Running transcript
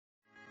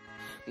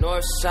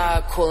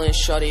Northside coolin'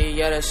 shorty,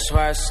 yeah, that's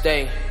where I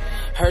stay.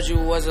 Heard you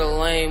was a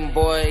lame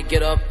boy,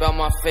 get up out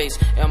my face.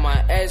 And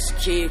my ex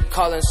keep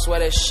calling, swear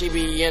that she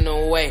be in the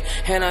way.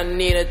 And I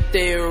need a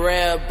thick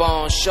red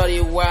bone,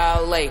 shorty where I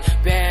lay.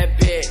 Bad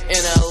bitch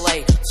in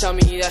LA, tell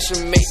me that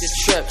should make the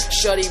trip.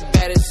 Shorty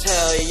bad as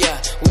hell,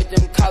 yeah, with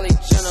them college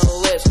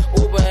journalists.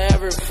 Uber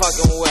every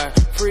fucking where,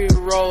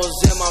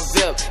 pre-rolls in my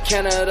VIP.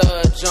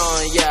 Canada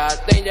John, yeah, I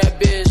think that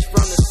bitch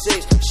from the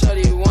 6.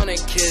 Shorty wanna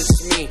kiss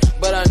me,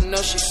 but I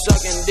know she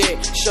sucking dick.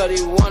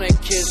 Shorty wanna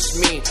kiss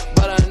me,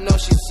 but I know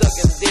she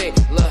sucking dick.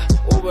 Look,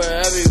 Uber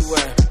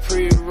everywhere,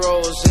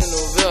 pre-rolls in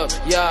the VIP.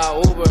 Yeah,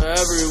 Uber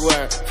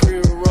everywhere,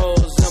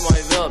 pre-rolls in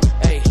my VIP.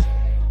 Hey,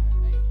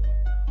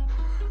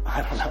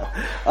 I don't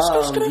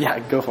know. Yeah,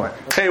 go for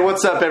it. Hey,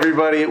 what's up,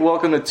 everybody?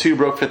 Welcome to Too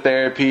Broke for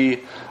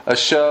Therapy, a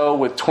show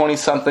with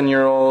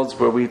 20-something-year-olds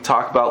where we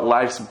talk about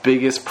life's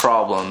biggest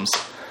problems.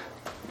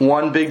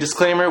 One big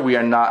disclaimer, we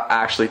are not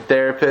actually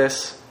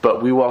therapists,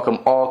 but we welcome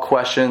all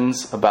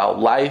questions about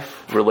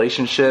life,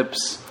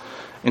 relationships,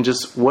 and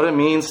just what it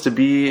means to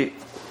be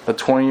a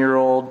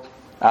 20-year-old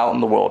out in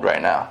the world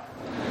right now.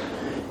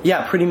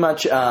 Yeah, pretty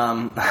much.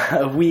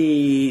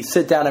 We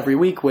sit down every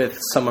week with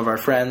some of our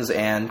friends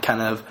and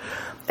kind of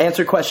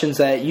answer questions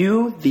that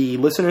you, the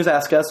listeners,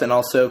 ask us, and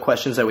also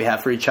questions that we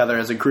have for each other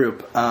as a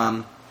group.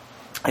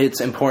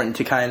 It's important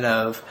to kind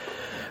of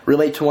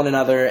relate to one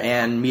another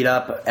and meet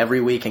up every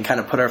week and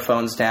kind of put our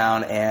phones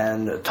down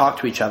and talk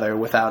to each other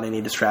without any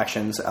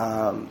distractions.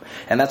 And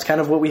that's kind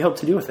of what we hope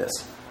to do with this.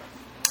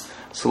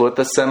 So let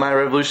the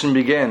semi-revolution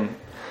begin.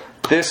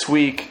 This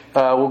week,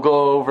 we'll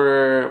go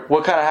over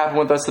what kind of happened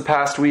with us the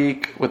past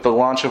week with the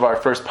launch of our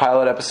first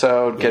pilot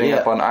episode, getting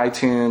up on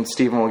iTunes.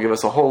 Stephen will give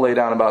us a whole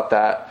laydown about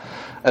that.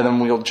 And then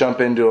we'll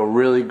jump into a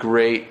really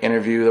great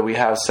interview that we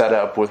have set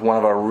up with one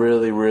of our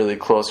really, really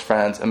close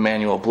friends,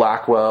 Emmanuel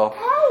Blackwell.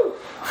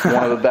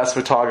 One of the best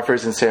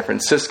photographers in San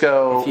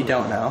Francisco. If you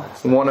don't know.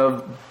 One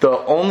of the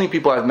only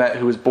people I've met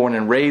who was born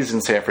and raised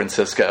in San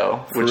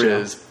Francisco, which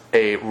is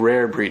a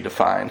rare breed to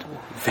find.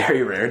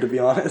 Very rare, to be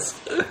honest.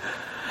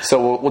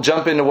 So we'll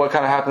jump into what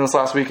kind of happened this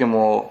last week, and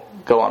we'll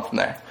go on from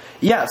there.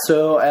 Yeah,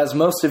 so as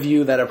most of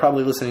you that are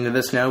probably listening to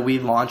this know, we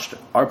launched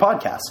our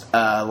podcast.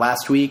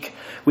 Last week,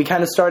 we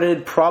kind of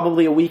started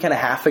probably a week and a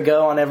half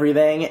ago on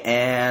everything,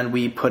 and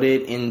we put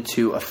it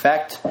into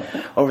effect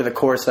over the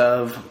course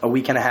of a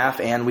week and a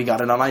half, and we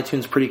got it on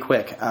iTunes pretty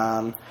quick.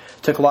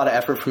 Took a lot of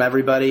effort from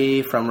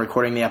everybody, from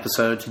recording the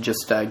episode to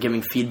just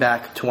giving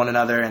feedback to one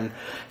another and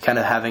kind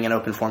of having an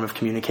open form of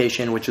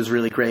communication, which is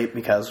really great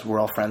because we're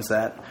all friends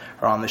that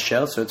are on the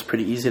show, so it's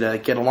pretty easy to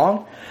get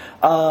along.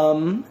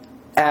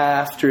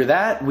 After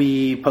that,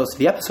 we posted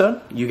the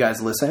episode. You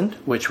guys listened,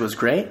 which was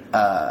great.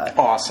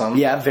 Awesome.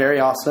 Yeah,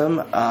 very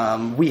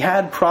awesome. We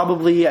had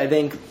probably, I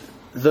think,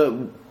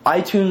 the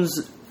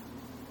iTunes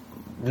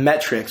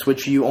metrics,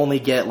 which you only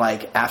get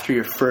like after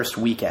your first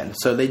weekend.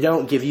 So they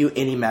don't give you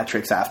any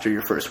metrics after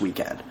your first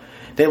weekend.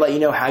 They let you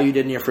know how you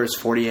did in your first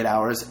 48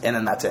 hours, and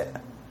then that's it.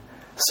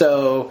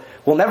 So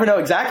we'll never know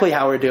exactly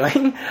how we're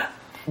doing,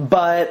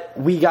 but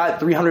we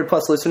got 300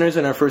 plus listeners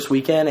in our first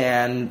weekend,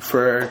 and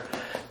for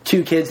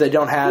two kids that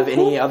don't have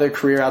any other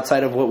career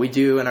outside of what we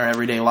do in our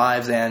everyday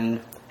lives and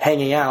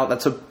hanging out,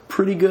 that's a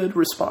pretty good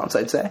response,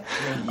 I'd say.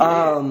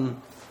 Yeah.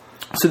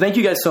 So thank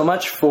you guys so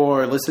much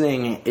for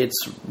listening.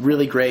 It's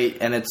really great,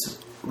 and it's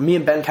me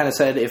and Ben kind of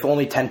said if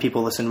only 10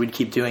 people listened, we'd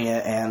keep doing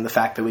it, and the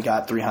fact that we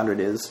got 300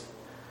 is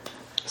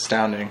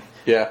astounding.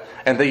 Yeah,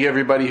 and thank you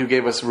everybody who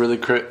gave us really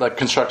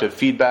constructive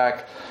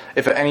feedback.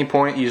 If at any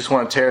point you just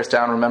want to tear us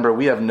down, remember,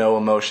 we have no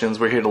emotions.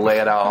 We're here to lay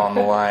it out on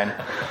the line.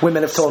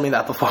 Women have told me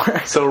that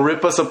before. So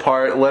rip us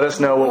apart. Let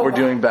us know what we're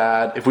doing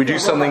bad. If we do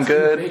something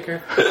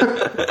good...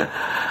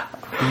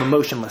 I'm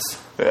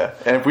emotionless. Yeah,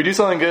 and if we do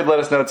something good, let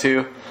us know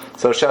too.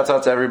 So shouts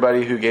out to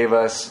everybody who gave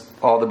us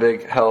all the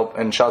big help,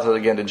 and shouts out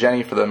again to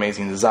Jenny for the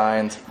amazing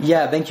designs.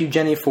 Yeah, thank you,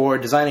 Jenny, for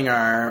designing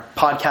our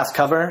podcast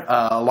cover.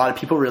 A lot of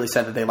people really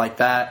said that they liked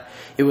that.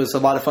 It was a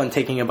lot of fun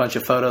taking a bunch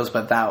of photos,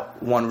 but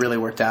that one really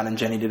worked out, and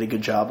Jenny did a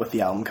good job with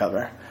the album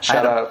cover.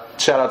 Shout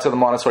out to the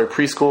Montessori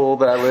preschool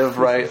that I live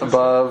right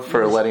above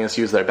for letting us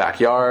use their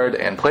backyard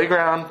and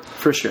playground.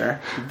 For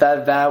sure.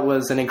 That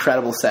was an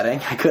incredible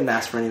setting. I couldn't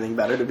ask for anything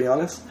better, to be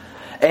honest.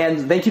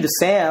 And thank you to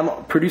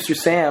Sam, producer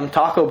Sam,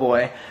 Taco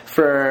Boy,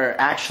 for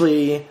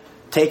actually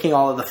taking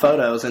all of the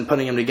photos and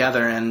putting them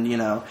together and, you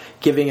know,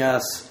 giving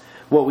us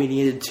what we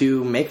needed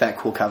to make that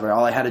cool cover.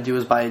 All I had to do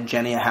was buy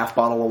Jenny a half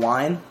bottle of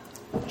wine.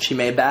 She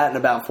made that in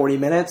about 40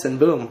 minutes, and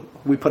boom,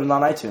 we put it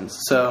on iTunes.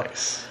 So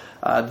nice.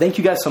 Thank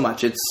you guys so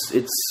much.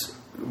 It's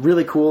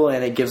really cool,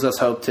 and it gives us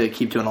hope to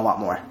keep doing a lot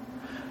more.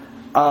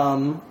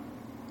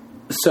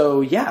 So,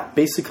 yeah,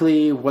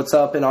 basically what's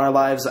up in our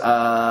lives.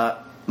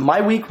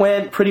 My week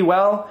went pretty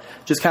well.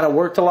 Just kind of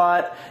worked a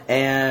lot,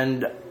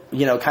 and,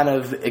 you know, kind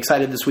of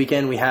excited this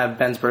weekend. We have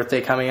Ben's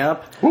birthday coming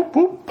up. Whoop,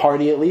 whoop.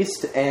 Party, at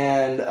least.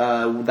 And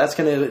that's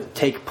going to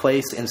take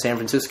place in San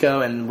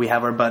Francisco, and we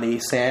have our buddy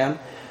Sam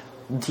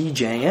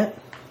DJing it.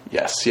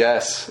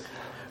 Yes.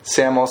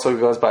 Sam also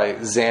goes by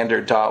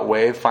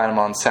Xander.wave. Find him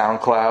on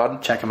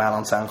SoundCloud. Check him out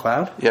on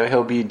SoundCloud. Yeah,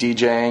 he'll be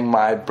DJing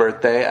my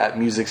birthday at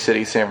Music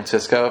City, San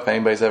Francisco. If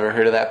anybody's ever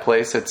heard of that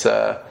place, it's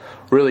a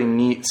really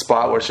neat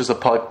spot where it's just a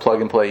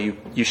plug and play.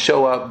 You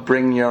show up,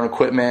 bring your own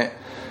equipment,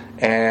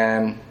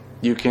 and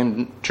you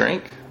can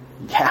drink.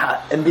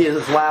 Yeah, and be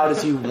as loud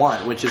as you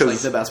want, which is like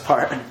the best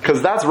part.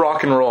 Because that's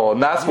rock and roll,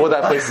 and that's what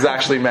that place is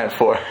actually meant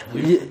for.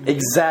 Yeah,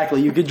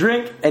 exactly. You could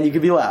drink and you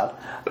could be loud.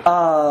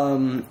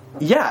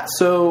 Yeah,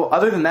 so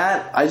other than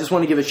that, I just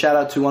want to give a shout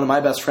out to one of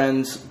my best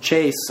friends,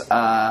 Chase.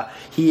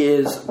 He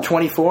is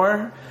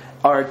 24,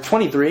 or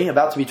 23,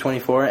 about to be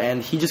 24,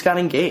 and he just got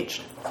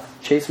engaged.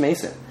 Chase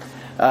Mason.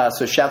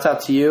 So shouts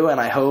out to you, and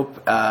I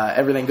hope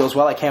everything goes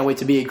well. I can't wait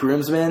to be a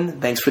groomsman.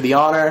 Thanks for the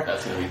honor.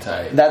 That's going to be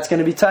tight. That's going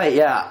to be tight,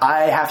 yeah.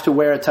 I have to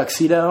wear a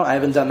tuxedo. I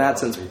haven't done that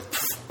since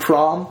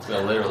prom. It's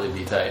going to literally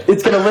be tight.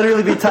 It's going to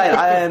literally be tight.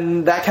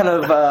 And that kind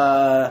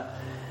of...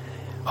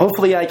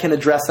 hopefully I can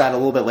address that a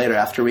little bit later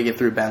after we get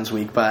through Ben's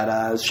week.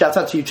 But shouts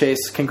out to you,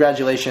 Chase.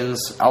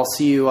 Congratulations. I'll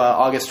see you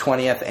August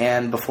 20th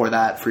and before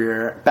that for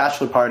your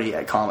bachelor party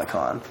at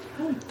Comic-Con.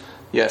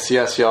 Yes,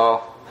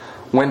 y'all.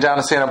 Went down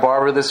to Santa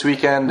Barbara this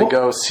weekend to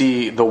go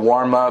see The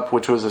Warm Up,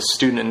 which was a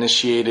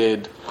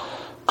student-initiated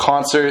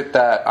concert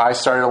that I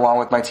started along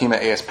with my team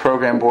at AS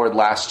Program Board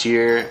last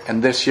year.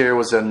 And this year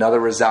was another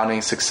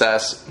resounding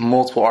success.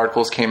 Multiple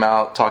articles came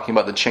out talking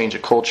about the change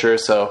of culture.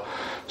 So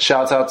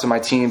shouts out to my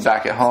team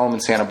back at home in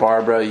Santa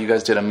Barbara. You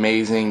guys did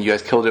amazing. You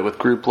guys killed it with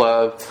group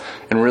love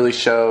and really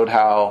showed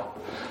how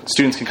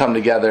students can come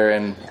together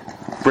and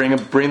bring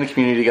the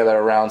community together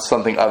around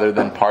something other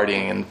than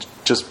partying and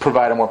just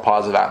provide a more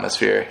positive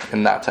atmosphere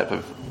in that type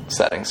of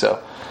setting.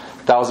 So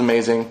that was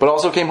amazing. But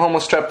also came home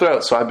with strep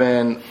throat, so I've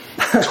been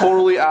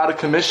totally out of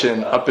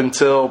commission up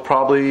until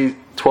probably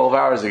 12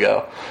 hours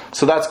ago.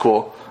 So that's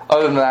cool.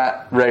 Other than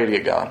that, ready to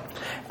get going.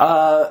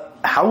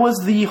 How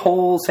was the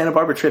whole Santa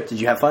Barbara trip? Did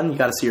you have fun? You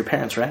got to see your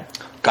parents, right?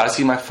 Got to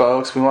see my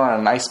folks. We went on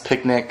a nice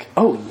picnic.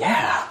 Oh,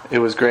 yeah. It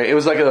was great. It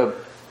was like a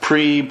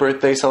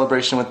pre-birthday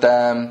celebration with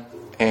them.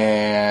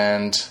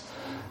 And,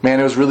 man,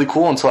 it was really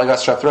cool until I got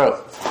strep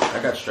throat. I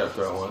got strep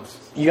throat once.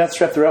 You got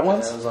strep throat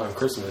once? Yeah, it was on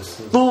Christmas.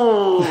 It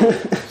Oh!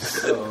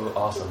 so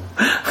awesome.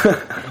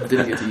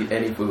 Didn't get to eat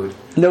any food.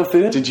 No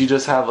food? Did you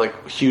just have,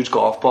 like, huge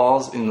golf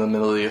balls in the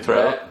middle of your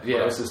throat? Yeah,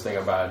 that was this thing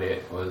about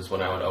it, was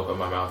when I would open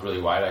my mouth really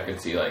wide, I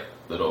could see, like,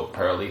 little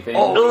pearly things.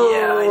 Oh,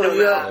 yeah, I know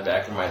that. In the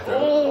back of my throat.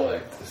 Oh.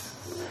 Like, this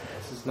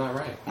is not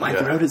right. My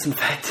throat is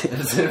infected.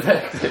 It's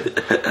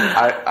infected.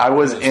 I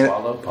was in...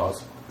 Swallow,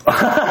 pause.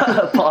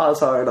 Pause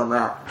hard on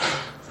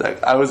that.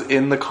 I was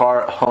in the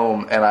car at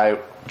home, and I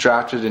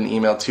drafted an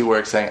email to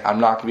work saying I'm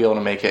not going to be able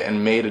to make it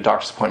and made a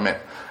doctor's appointment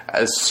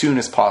as soon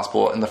as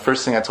possible. And the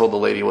first thing I told the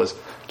lady was,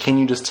 can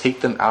you just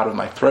take them out of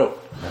my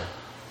throat?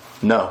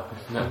 No.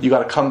 You got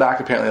to come back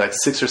apparently like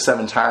 6 or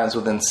 7 times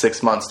within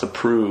 6 months to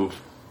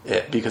prove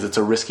it because it's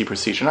a risky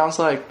procedure. And I was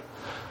like,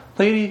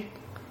 lady,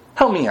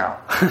 help me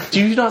out.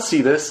 Do you not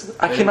see this?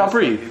 I cannot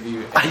breathe. Give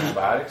you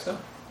antibiotics though?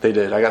 They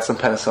did. I got some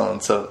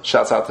penicillin, so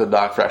shouts out to the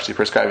doc for actually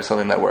prescribing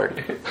something that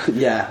worked.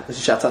 Yeah,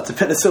 shouts out to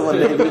penicillin,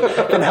 baby.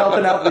 Been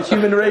helping out the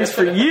human race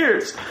for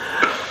years.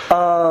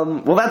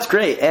 Well, that's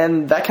great,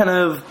 and that kind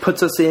of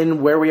puts us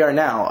in where we are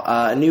now.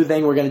 A new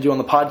thing we're going to do on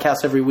the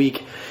podcast every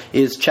week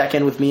is check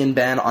in with me and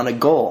Ben on a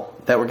goal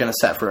that we're going to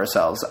set for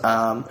ourselves.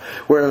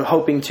 We're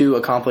hoping to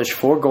accomplish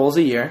 4 goals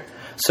a year,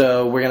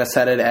 so we're going to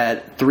set it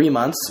at 3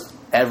 months.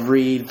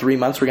 Every 3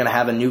 months, we're going to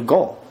have a new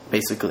goal,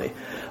 basically.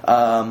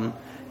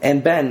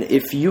 And Ben,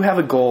 if you have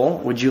a goal,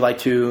 would you like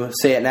to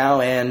say it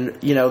now? And,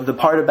 you know, the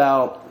part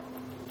about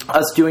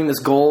us doing this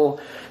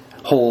goal,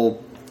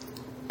 whole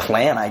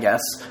plan, I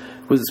guess,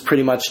 was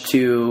pretty much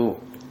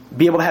to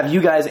be able to have you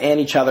guys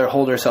and each other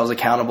hold ourselves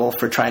accountable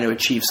for trying to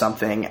achieve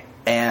something.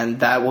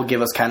 And that will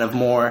give us kind of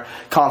more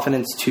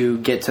confidence to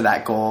get to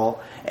that goal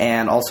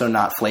and also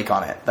not flake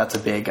on it. That's a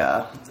big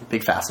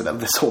facet of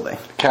this whole thing.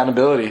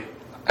 Accountability.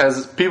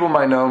 As people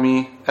might know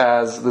me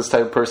as this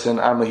type of person,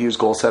 I'm a huge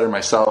goal setter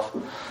myself.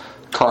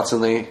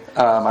 Constantly.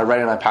 I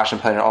write in my passion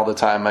planner all the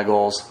time, my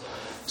goals.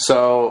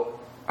 So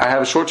I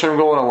have a short-term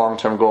goal and a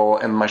long-term goal,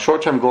 and my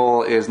short-term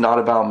goal is not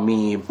about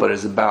me, but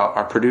is about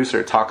our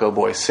producer, Taco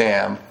Boy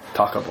Sam.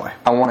 Taco Boy.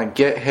 I want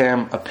to get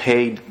him a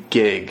paid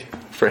gig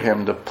for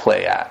him to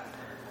play at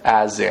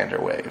as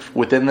Xander Wave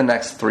within the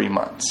next 3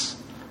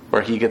 months,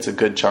 where he gets a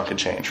good chunk of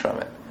change from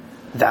it.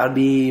 That would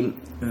be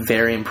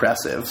very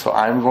impressive. So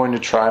I'm going to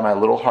try my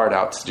little heart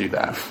out to do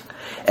that.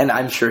 And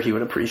I'm sure he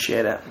would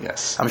appreciate it.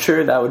 Yes. I'm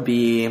sure that would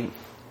be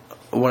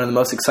one of the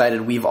most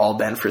excited we've all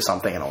been for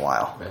something in a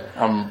while.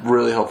 I'm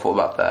really hopeful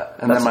about that.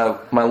 And then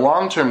my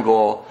long-term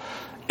goal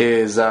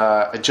is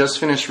I just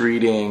finished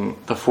reading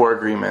The 4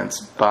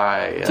 Agreements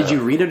by... did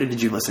you read it or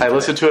did you listen to it? I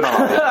listened to it on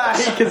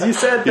audio. Because you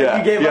said that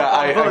you gave up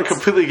on books. I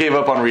completely gave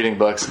up on reading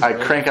books. I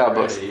crank out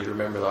books. You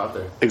remember the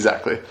author.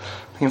 Exactly.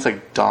 I think it's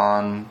like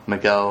Don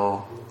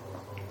Miguel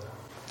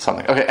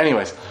something. Okay,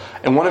 anyways.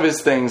 And one of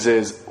his things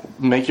is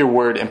make your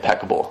word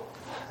impeccable.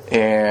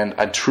 And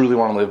I truly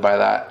want to live by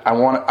that.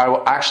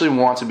 I actually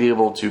want to be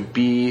able to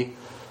be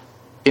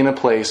in a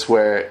place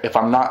where if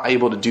I'm not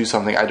able to do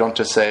something, I don't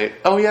just say,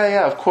 oh,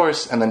 yeah, of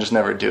course, and then just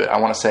never do it. I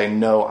want to say,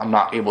 no, I'm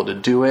not able to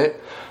do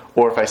it.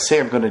 Or if I say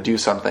I'm going to do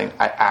something,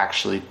 I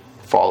actually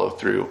follow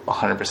through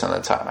 100% of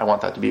the time. I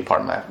want that to be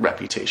part of my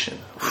reputation.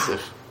 Because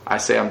if I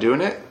say I'm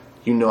doing it,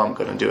 you know I'm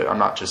going to do it. I'm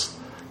not just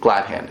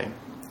glad-handing.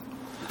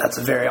 That's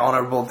a very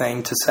honorable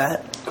thing to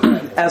say.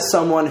 As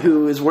someone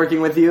who is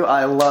working with you,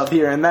 I love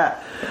hearing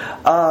that.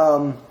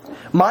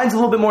 Mine's a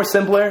little bit more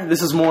simpler.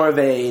 This is more of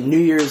a New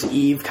Year's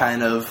Eve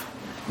kind of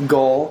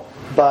goal.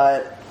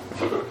 But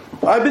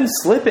I've been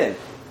slipping.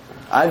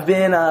 I've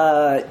been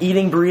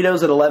eating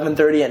burritos at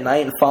 11:30 at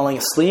night and falling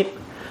asleep.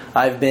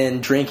 I've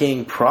been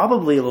drinking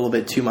probably a little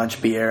bit too much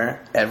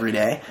beer every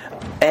day.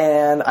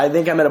 And I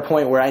think I'm at a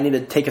point where I need to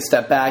take a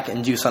step back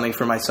and do something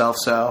for myself.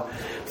 So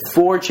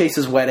for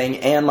Chase's wedding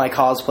and my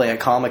cosplay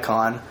at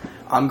Comic-Con,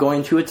 I'm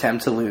going to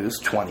attempt to lose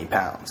 20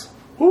 pounds.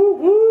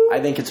 I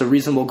think it's a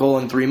reasonable goal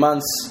in 3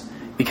 months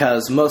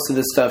because most of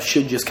this stuff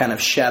should just kind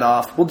of shed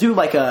off. We'll do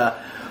like a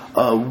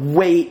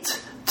weight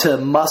to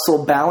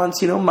muscle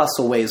balance.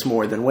 Muscle weighs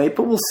more than weight,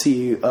 but we'll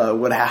see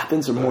what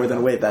happens. Or more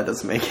than weight, that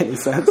doesn't make any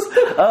sense.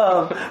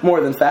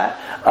 More than fat.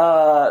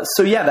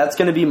 So yeah, that's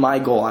going to be my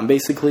goal. I'm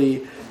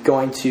basically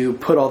going to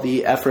put all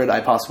the effort I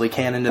possibly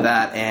can into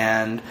that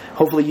and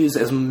hopefully use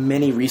as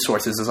many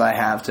resources as I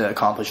have to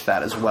accomplish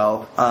that as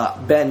well.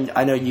 Ben,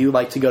 I know you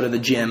like to go to the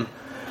gym.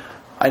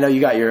 I know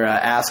you got your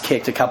ass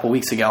kicked a couple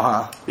weeks ago,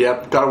 huh?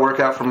 Yep, got to work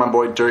out for my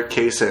boy Dirk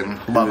Kaysen,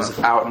 who's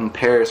out in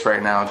Paris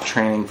right now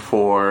training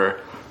for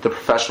the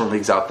professional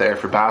leagues out there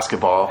for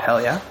basketball.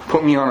 Hell yeah.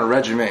 Put me on a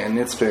regimen, and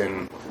it's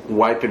been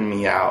wiping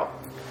me out.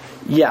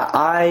 Yeah,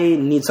 I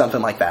need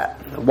something like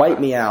that. Wipe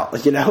me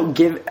out.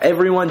 Give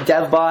everyone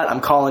DevBot. I'm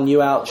calling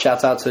you out.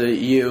 Shouts out to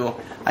you.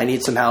 I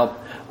need some help.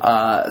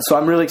 So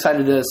I'm really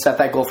excited to set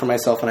that goal for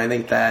myself, and I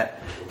think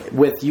that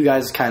with you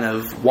guys kind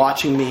of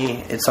watching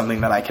me, it's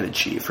something that I can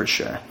achieve for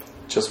sure.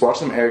 Just watch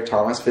some Eric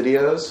Thomas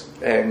videos,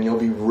 and you'll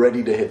be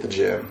ready to hit the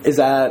gym. Is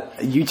that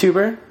a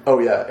YouTuber? Oh,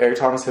 yeah. Eric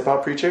Thomas,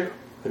 hip-hop preacher.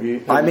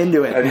 I'm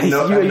into it.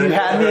 You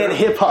had me at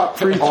hip-hop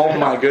preacher. Oh,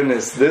 my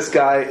goodness. This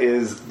guy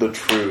is the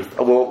truth.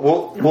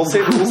 We'll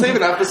save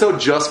an episode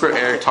just for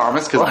Eric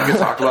Thomas, because I can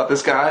talk about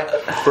this guy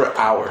for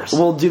hours.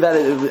 We'll do that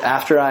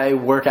after I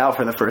work out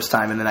for the first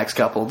time in the next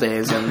couple of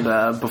days,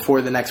 and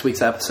before the next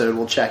week's episode,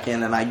 we'll check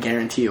in, and I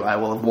guarantee you I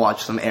will have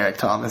watched some Eric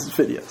Thomas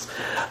videos.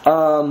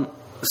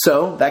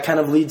 So that kind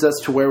of leads us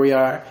to where we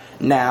are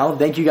now.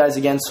 Thank you guys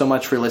again so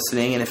much for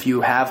listening. And if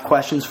you have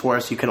questions for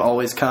us, you can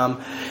always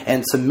come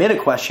and submit a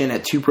question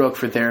at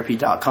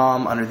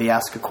twobroketherapy.com under the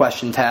Ask a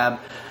Question tab.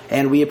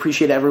 And we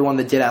appreciate everyone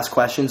that did ask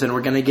questions, and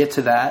we're going to get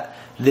to that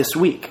this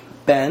week.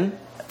 Ben,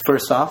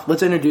 first off,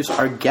 let's introduce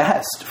our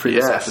guest for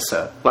this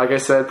episode. Like I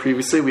said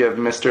previously, we have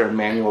Mr.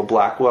 Emmanuel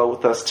Blackwell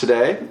with us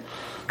today.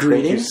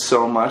 Greetings. Thank you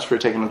so much for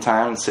taking the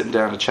time and sitting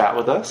down to chat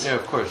with us. Yeah,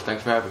 of course.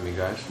 Thanks for having me,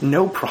 guys.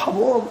 No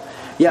problem.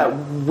 Yeah,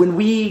 when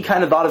we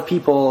kind of thought of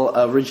people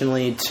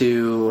originally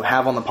to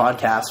have on the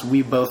podcast,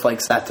 we both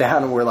sat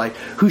down and were like,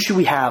 who should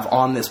we have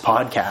on this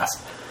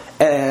podcast?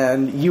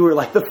 And you were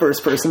the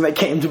first person that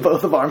came to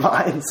both of our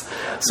minds.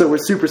 So we're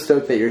super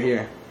stoked that you're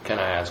here. Can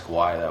I ask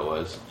why that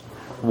was?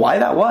 Why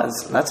that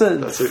was? That's a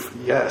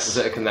yes.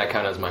 Can that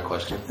count as my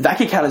question? That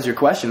could count as your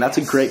question. That's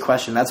a great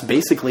question. That's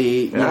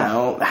basically,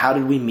 how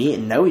did we meet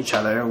and know each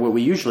other? What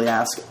we usually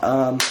ask.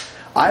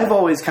 I've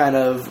always kind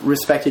of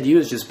respected you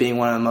as just being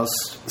one of the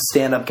most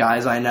stand-up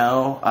guys I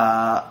know.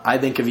 I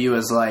think of you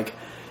as an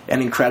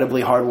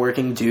incredibly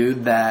hardworking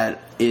dude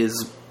that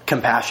is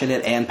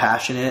compassionate and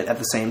passionate at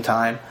the same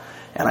time.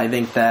 And I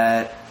think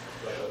that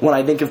when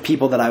I think of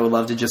people that I would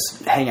love to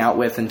just hang out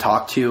with and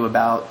talk to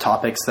about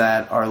topics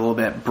that are a little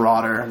bit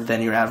broader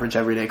than your average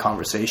everyday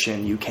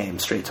conversation, you came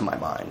straight to my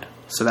mind.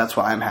 So that's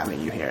why I'm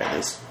having you here at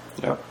least.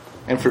 Yeah.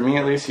 And for me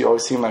at least, you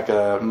always seem like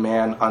a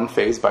man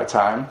unfazed by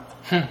time.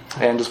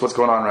 And just what's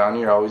going on around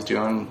you, you're always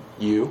doing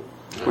you,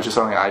 which is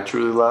something I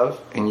truly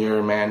love. And you're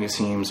a man who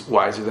seems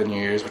wiser than your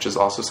years, which is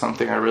also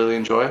something I really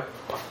enjoy.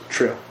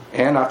 True.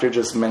 And after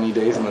just many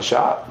days in the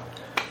shop,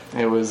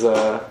 it was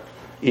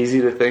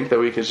easy to think that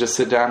we could just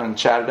sit down and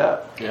chat it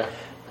up. Yeah.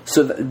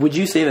 So would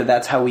you say that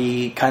that's how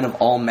we kind of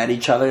all met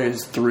each other,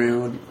 is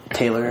through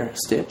Taylor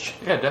Stitch?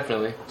 Yeah,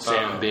 definitely.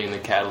 Sam being the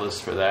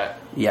catalyst for that.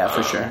 Yeah,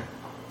 for sure.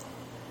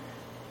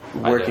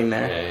 Working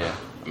there. Yeah.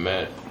 I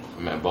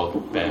met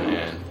both Ben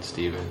and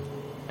Steven.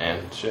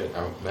 And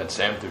I met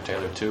Sam through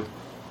Taylor too.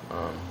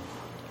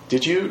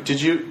 Did you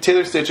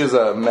Taylor Stitch is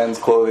a men's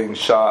clothing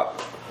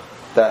shop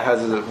that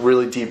has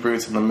really deep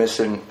roots in the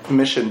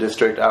Mission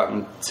District out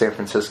in San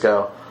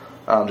Francisco.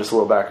 Just a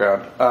little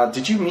background.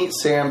 Did you meet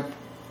Sam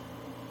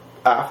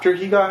after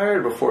he got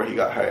hired or before he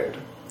got hired?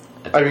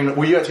 I mean,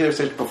 were you at Taylor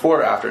Stitch before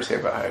or after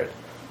Sam got hired?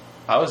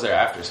 I was there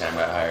after Sam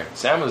got hired.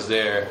 Sam was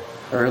there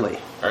early,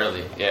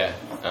 yeah.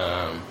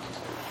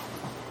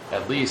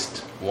 At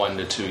least 1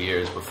 to 2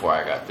 years before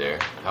I got there.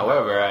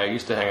 However, I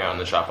used to hang out in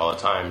the shop all the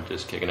time,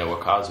 just kicking it with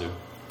Kazu.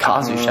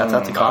 Shouts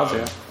out to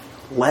Kazu.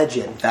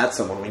 Legend. That's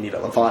someone we need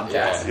on the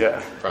podcast. Yeah.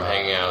 From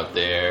hanging out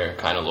there,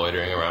 kind of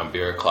loitering around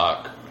beer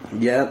o'clock.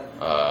 Yep.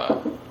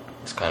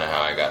 it's kind of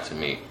how I got to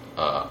meet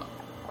a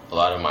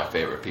lot of my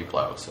favorite people,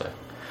 I would say.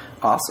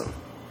 Awesome.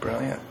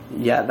 Brilliant.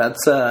 Yeah,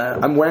 that's.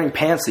 I'm wearing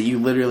pants that you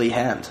literally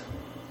hemmed.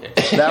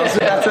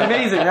 That's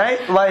amazing,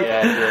 right? Like,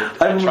 yeah,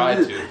 I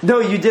tried to. No,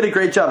 you did a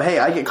great job. Hey,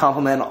 I get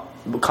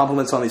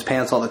compliments on these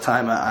pants all the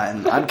time.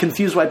 I'm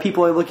confused why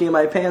people are looking at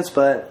my pants,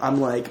 but I'm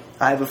like,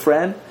 I have a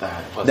friend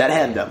that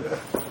hemmed them.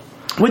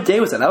 What day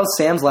was that? That was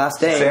Sam's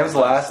last day. Sam's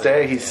last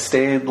day. He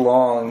stayed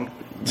long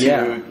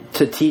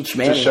to teach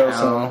Manny to show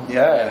how.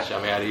 Show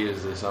me how to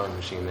use the sewing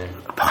machine there.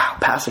 Wow,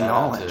 passing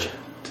knowledge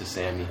to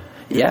Sammy.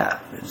 Yeah,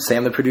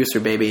 Sam the producer,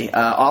 baby.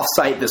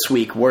 Off-site this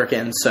week,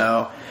 working,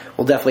 so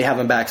we'll definitely have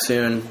him back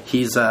soon.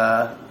 He's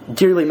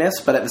dearly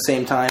missed, but at the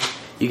same time,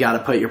 you got to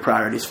put your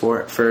priorities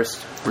for it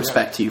first.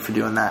 Respect to you for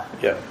doing that.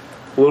 Yeah.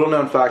 Little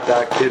known fact,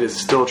 that kid is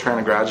still trying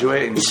to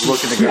graduate, and he's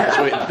looking to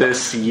graduate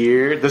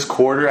this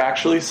quarter,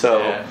 actually,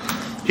 so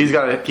he's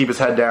got to keep his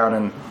head down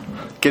and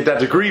get that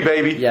degree,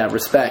 baby. Yeah,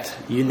 respect.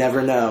 You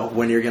never know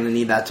when you're going to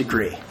need that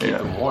degree. Keep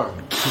him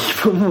warm. Keep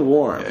him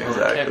warm. Yeah,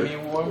 exactly. Keep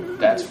me warm?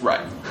 That's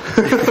right.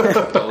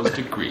 Those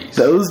degrees.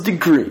 Those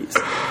degrees.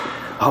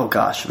 Oh,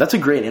 gosh. That's a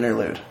great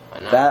interlude.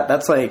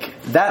 That's like...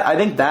 I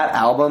think that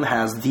album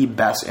has the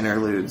best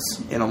interludes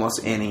in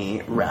almost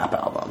any rap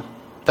album.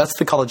 That's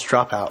the College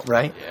Dropout,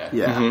 right?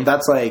 Yeah. Mm-hmm.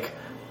 That's like...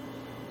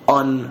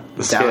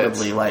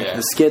 undoubtedly.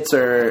 The skits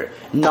are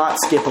not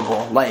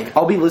skippable. Like,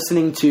 I'll be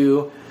listening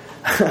to...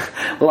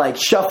 like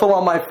shuffle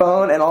on my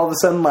phone, and all of a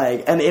sudden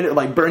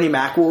like Bernie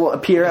Mac will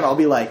appear, and I'll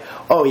be like,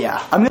 oh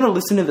yeah, I'm gonna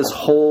listen to this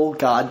whole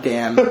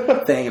goddamn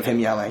thing of him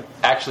yelling.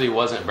 Actually, it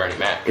wasn't Bernie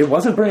Mac. It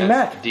wasn't Bernie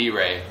Mac.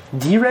 D-Ray.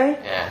 D-Ray?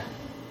 Yeah.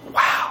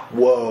 Wow.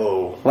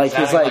 Whoa. Like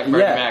he's like Bernie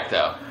Mac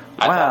though.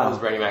 I thought it was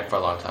Bernie Mac for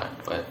a long time,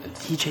 but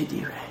it's DJ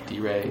D-Ray.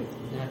 D-Ray.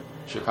 Yeah.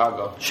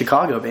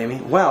 Chicago, baby.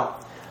 Well,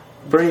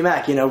 Bernie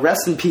Mac,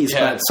 rest in peace,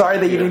 but sorry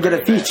that you didn't get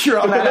a feature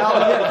on that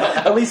album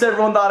yet. At least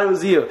everyone thought it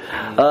was you.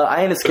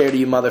 I ain't scared of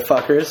you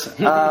motherfuckers.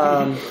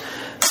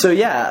 So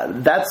yeah,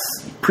 that's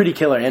pretty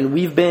killer. And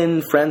we've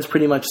been friends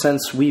pretty much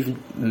since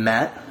we've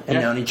met and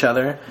known each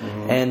other.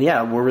 Mm-hmm. And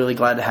yeah, we're really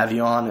glad to have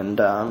you on. And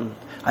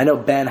I know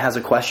Ben has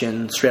a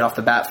question straight off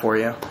the bat for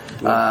you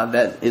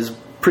that is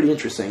pretty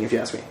interesting, if you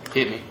ask me.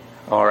 Hit me.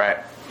 All right.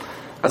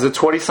 As a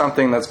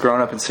 20-something that's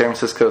grown up in San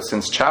Francisco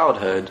since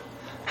childhood,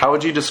 how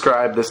would you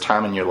describe this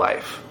time in your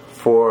life?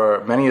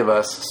 For many of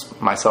us,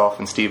 myself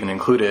and Steven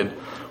included,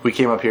 we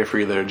came up here for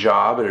either a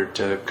job or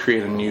to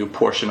create a new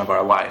portion of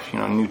our life,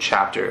 a new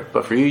chapter.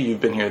 But for you,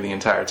 you've been here the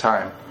entire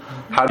time.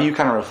 How do you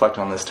kind of reflect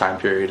on this time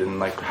period, and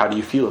how do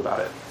you feel about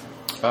it?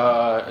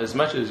 As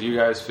much as you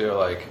guys feel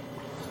like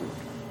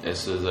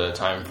this is a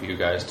time for you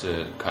guys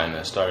to kind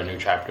of start a new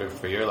chapter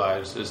for your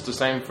lives, it's the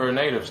same for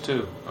natives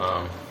too.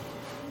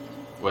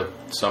 With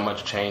so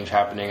much change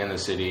happening in the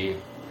city,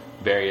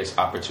 various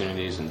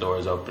opportunities and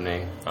doors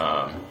opening.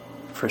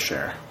 For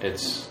sure.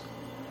 It's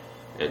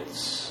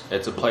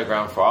a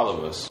playground for all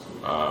of us.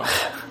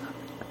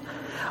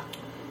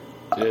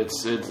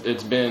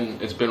 It's been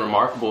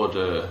remarkable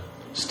to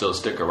still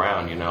stick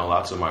around.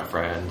 Lots of my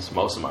friends,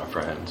 most of my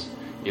friends,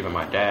 even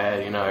my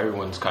dad.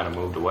 Everyone's kind of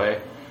moved away.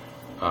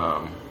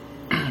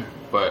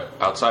 But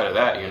outside of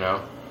that,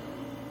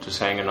 just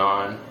hanging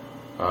on,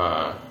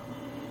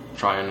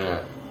 trying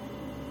to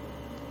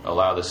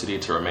allow the city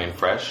to remain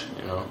fresh.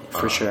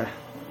 For sure.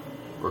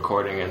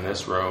 Recording in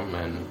this room,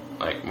 and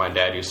my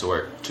dad used to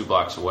work 2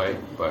 blocks away,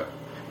 but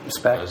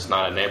respect. It's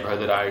not a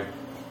neighborhood that I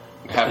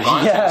have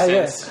gone to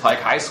since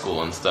high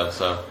school and stuff.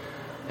 So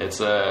it's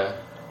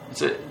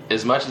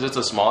as much as it's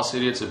a small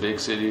city, it's a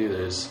big city.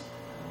 There's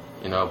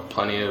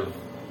plenty of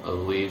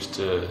leaves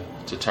to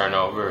turn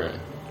over, and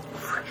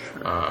for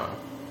sure.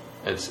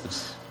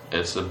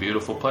 It's a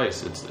beautiful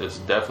place. It's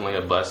definitely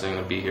a blessing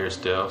to be here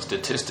still.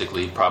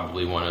 Statistically,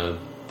 probably one of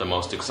the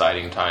most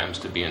exciting times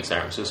to be in San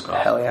Francisco.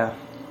 Hell yeah.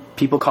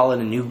 People call it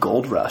a new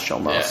gold rush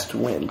almost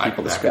when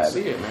people describe it. I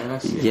see it, man. I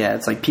see it. Yeah,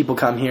 it's like people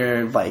come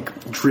here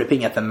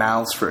dripping at the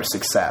mouths for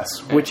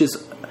success, which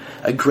is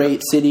a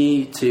great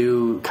city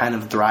to kind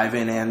of thrive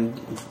in and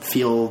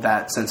feel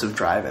that sense of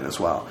drive in as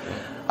well. Yeah.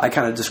 I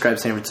kind of describe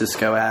San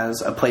Francisco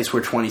as a place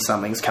where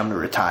 20-somethings come to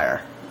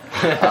retire.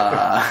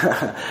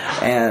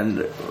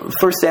 And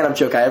first stand-up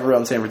joke I ever wrote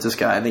in San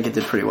Francisco, I think it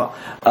did pretty well.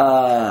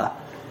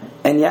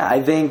 And yeah,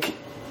 I think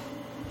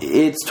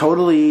it's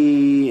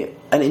totally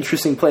an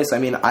interesting place. I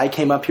mean, I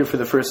came up here for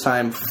the first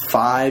time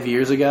 5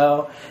 years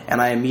ago, and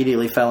I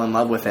immediately fell in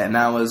love with it. And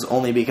that was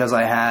only because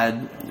I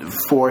had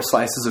 4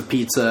 slices of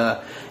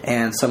pizza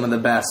and some of the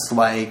best,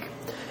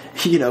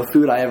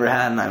 food I ever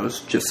had. And I was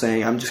just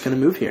saying, I'm just going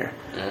to move here.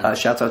 Yeah.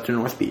 Shouts out to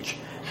North Beach.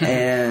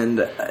 And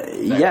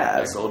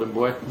that golden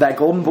boy. That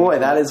golden boy.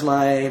 That is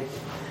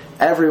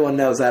everyone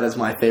knows that is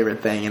my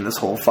favorite thing in this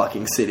whole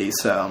fucking city.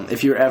 So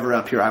if you're ever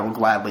up here, I will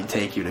gladly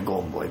take you to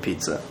Golden Boy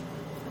Pizza.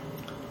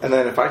 And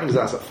then if I can just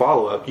ask a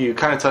follow-up, you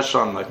kind of touched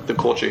on the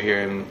culture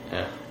here, and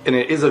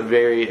it is a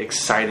very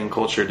exciting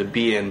culture to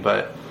be in,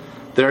 but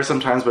there are some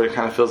times where it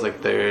kind of feels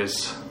like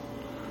there's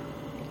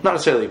not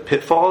necessarily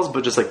pitfalls,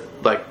 but just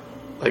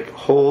like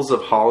holes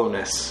of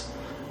hollowness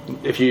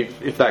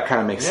If that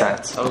kind of makes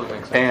sense. Totally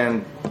makes sense.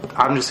 And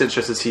I'm just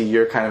interested to see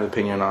your kind of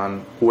opinion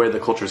on where the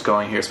culture is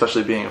going here,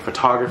 especially being a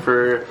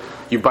photographer.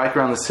 You bike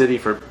around the city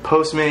for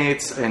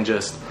Postmates, and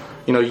just,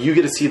 you know, you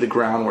get to see the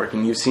groundwork,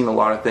 and you've seen a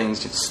lot of things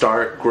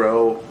start,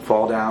 grow,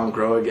 fall down,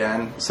 grow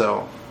again.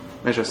 So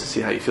I'm interested to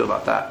see how you feel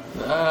about that.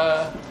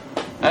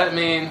 I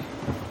mean,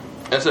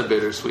 it's a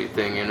bittersweet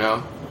thing, you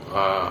know.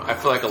 I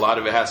feel like a lot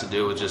of it has to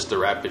do with just the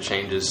rapid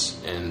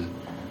changes in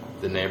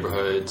the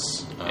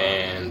neighborhoods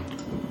and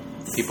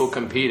people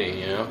competing,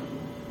 you know.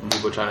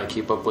 People trying to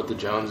keep up with the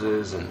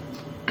Joneses, and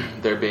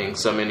there being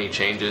so many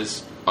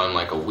changes on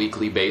like a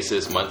weekly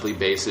basis, monthly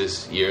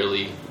basis,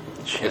 yearly.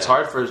 Yeah. It's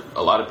hard for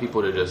a lot of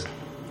people to just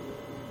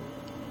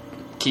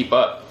keep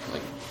up,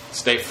 like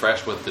stay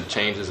fresh with the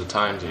changes of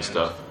times and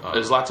stuff.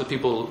 There's lots of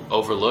people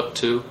overlooked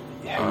too.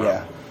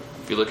 Yeah.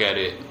 If you look at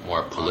it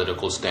more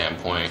political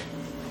standpoint,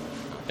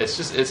 it's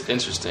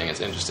interesting.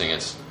 It's interesting.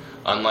 It's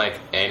unlike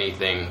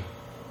anything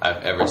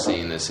I've ever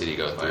seen this city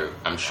go through.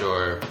 I'm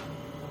sure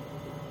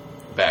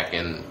back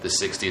in the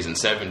 60s and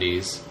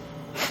 70s,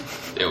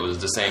 it was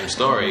the same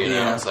story, you know?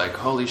 Yeah. It's like,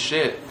 holy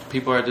shit,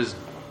 people are just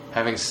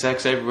having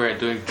sex everywhere and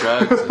doing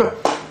drugs. And,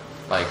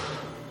 like,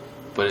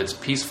 but it's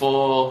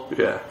peaceful.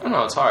 Yeah. I don't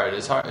know, it's hard.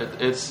 It's hard.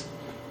 It's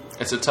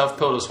a tough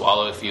pill to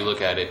swallow if you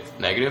look at it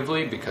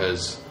negatively,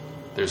 because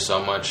there's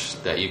so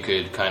much that you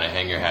could kind of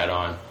hang your hat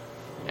on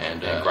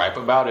and gripe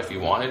about if you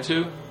wanted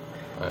to.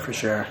 But For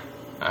sure.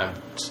 I'm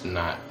just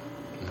not.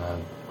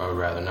 I would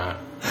rather not.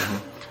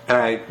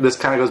 And this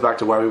kind of goes back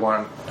to why we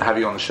want to have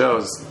you on the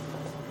shows.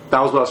 That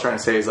was what I was trying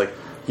to say, is like,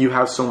 you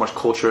have so much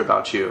culture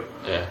about you.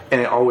 Yeah.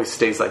 And it always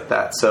stays like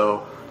that.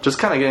 So just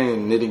kind of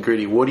getting nitty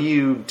gritty, what do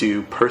you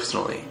do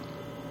personally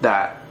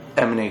that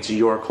emanates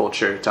your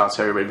culture to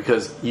outside everybody?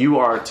 Because you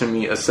are, to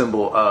me, a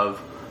symbol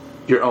of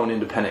your own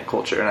independent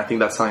culture. And I think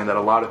that's something that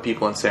a lot of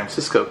people in San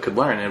Francisco could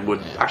learn, and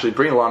would actually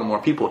bring a lot of more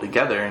people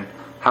together and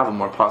have a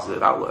more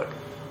positive outlook.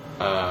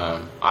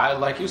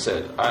 Like you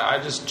said,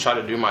 I just try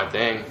to do my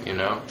thing, you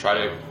know, try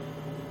to,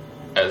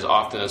 as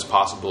often as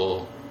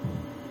possible,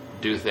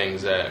 do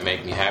things that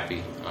make me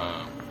happy.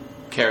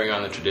 Carry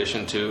on the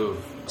tradition, too,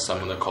 of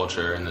some of the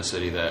culture in the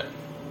city that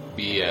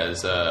be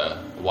as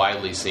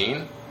widely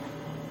seen.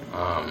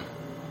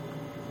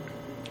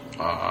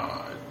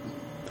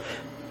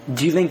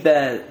 Do you think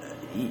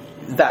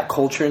that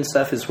culture and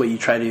stuff is what you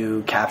try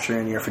to capture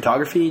in your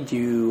photography? Do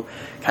you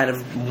kind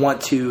of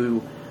want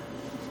to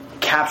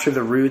capture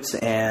the roots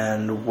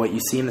and what you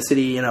see in the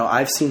city? You know,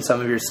 I've seen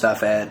some of your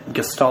stuff at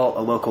Gestalt,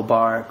 a local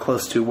bar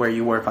close to where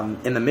you work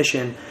in the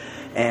Mission,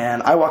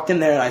 and I walked in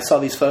there and I saw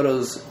these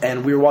photos,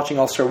 and we were watching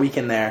All-Star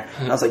Weekend there,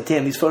 and I was like,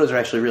 damn, these photos are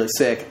actually really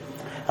sick.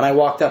 And I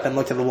walked up and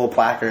looked at the little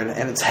placard,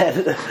 and it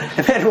said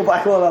Emmanuel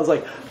Blackwell, and I was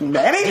like,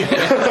 Manny?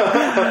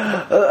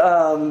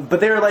 But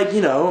they were like,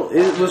 you know,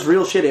 it was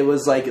real shit. It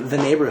was like the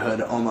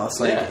neighborhood almost,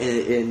 like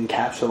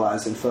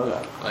encapsulated in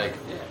photo. Like,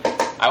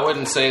 I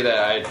wouldn't say that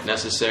I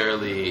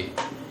necessarily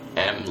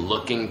am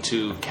looking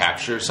to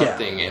capture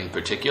something in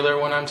particular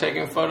when I'm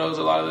taking photos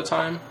a lot of the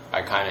time.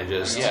 I kind of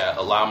just,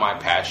 allow my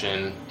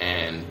passion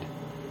and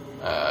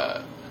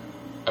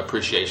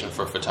appreciation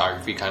for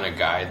photography kind of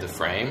guide the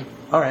frame.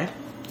 All right.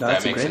 No,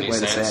 that makes any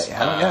sense.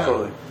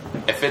 Totally.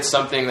 If it's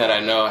something that I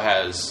know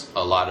has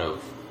a lot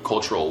of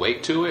cultural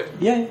weight to it,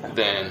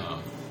 then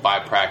by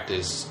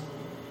practice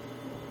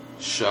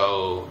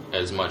show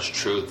as much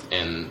truth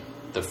in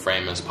the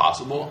frame as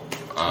possible.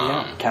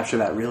 Capture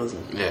that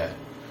realism. Yeah.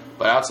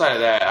 But outside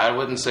of that, I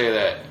wouldn't say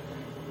that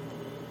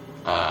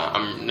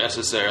I'm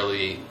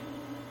necessarily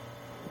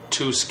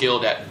too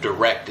skilled at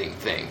directing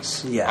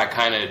things. Yeah. I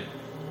kind of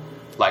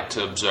like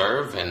to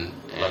observe and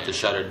let the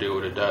shutter do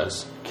what it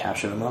does.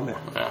 Capture the moment.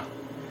 Yeah.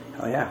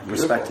 Oh yeah,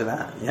 respect to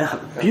that. Yeah,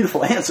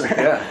 beautiful answer.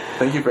 Yeah,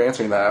 thank you for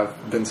answering that.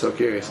 I've been so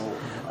curious.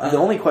 The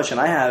only question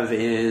I have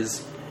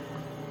is,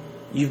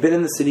 you've been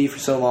in the city for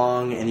so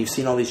long and you've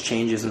seen all these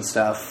changes and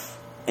stuff,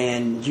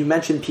 and you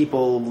mentioned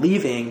people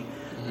leaving,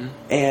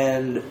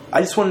 and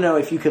I just want to know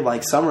if you could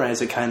like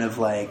summarize it kind of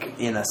like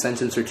in a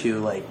sentence or two,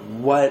 like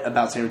what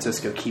about San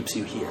Francisco keeps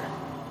you here?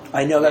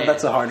 I know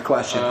that's a hard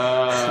question.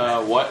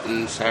 What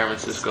in San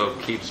Francisco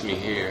keeps me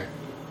here?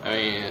 I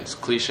mean, it's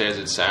cliche as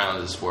it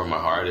sounds, it's where my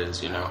heart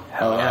is, you know?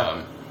 Hell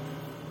yeah.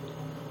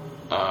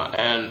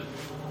 And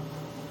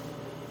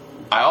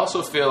I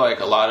also feel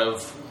like a lot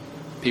of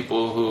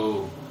people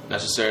who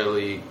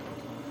necessarily...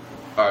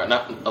 a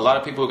lot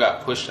of people who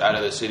got pushed out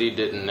of the city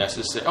didn't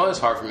necessarily... Oh, it's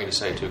hard for me to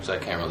say, too, because I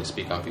can't really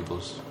speak on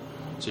people's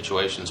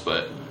situations,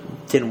 but...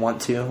 Didn't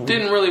want to?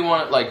 Didn't really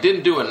want... Like,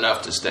 didn't do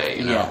enough to stay,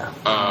 you know?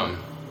 Yeah.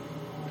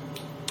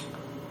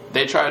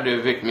 They tried to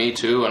evict me,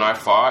 too, and I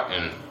fought,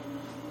 and...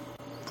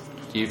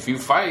 If you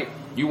fight,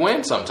 you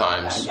win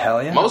sometimes.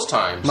 Hell yeah. Most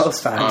times,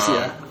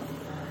 yeah.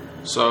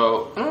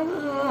 So, I don't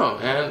know,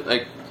 man.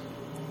 Like,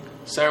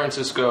 San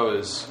Francisco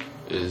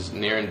is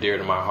near and dear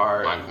to my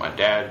heart. My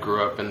dad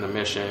grew up in the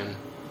Mission.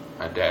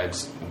 My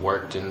dad's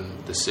worked in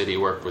the city,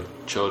 worked with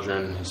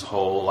children his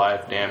whole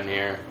life, damn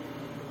near.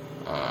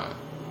 I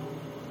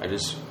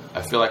just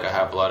I feel like I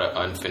have a lot of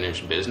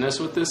unfinished business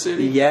with this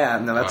city. Yeah,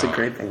 no, that's a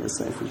great thing to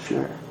say for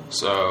sure.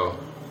 So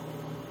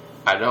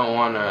I don't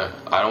want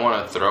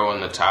to throw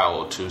in the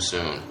towel too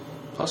soon.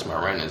 Plus,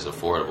 my rent is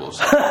affordable.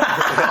 So.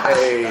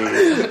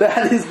 Hey.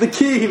 That is the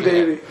key,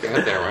 baby. Yeah,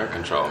 get that rent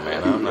control,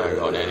 man. I'm not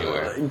going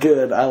anywhere.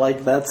 Good. I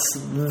like that's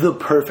the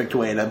perfect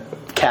way to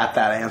cap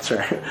that answer.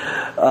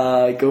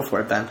 Go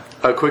for it, Ben.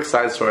 A quick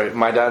side story.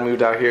 My dad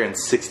moved out here in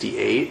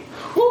 '68,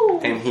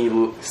 and he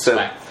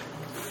said,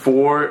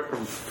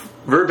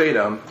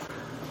 verbatim,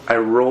 I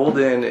rolled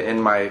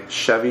in my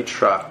Chevy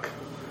truck,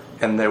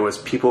 and there was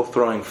people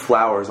throwing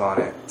flowers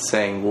on it,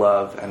 saying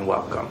love and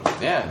welcome.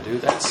 Yeah,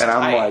 dude, that's And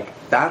I'm tight.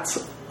 like,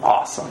 that's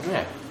awesome.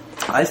 Yeah.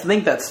 I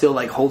think that still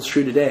like holds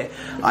true today.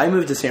 I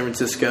moved to San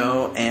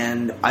Francisco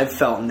and I've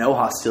felt no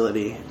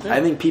hostility. Yeah.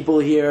 I think people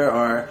here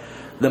are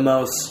the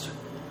most,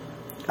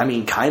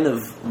 we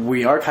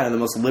are kind of the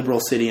most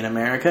liberal city in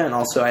America, and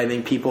also I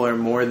think people are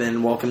more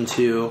than welcome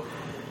to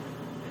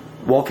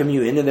welcome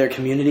you into their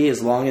community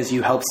as long as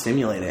you help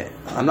stimulate it.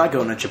 I'm not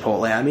going to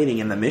Chipotle. I'm eating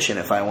in the Mission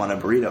if I want a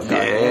burrito.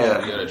 Yeah.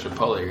 If you go to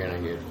Chipotle, you're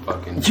going to get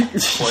fucking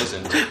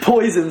poisoned.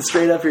 Poison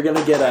straight up. You're going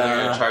to get They're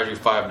going to charge you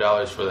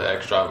 $5 for the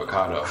extra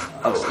avocado.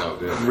 That's no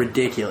good.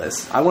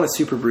 ridiculous. I want a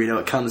super burrito.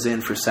 It comes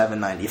in for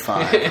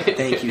 $7.95.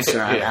 Thank you,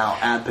 sir. I'm out.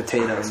 Add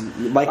potatoes.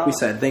 Like we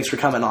said, thanks for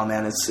coming on,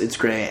 man. It's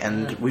great.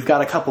 And we've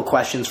got a couple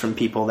questions from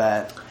people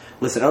that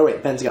listen. Oh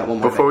wait, Ben's got one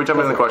more. Before we jump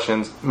into the Go for it.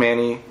 questions,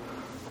 Manny,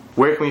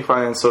 where can we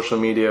find you on social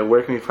media?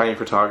 Where can we find your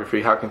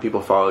photography? How can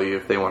people follow you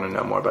if they want to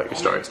know more about your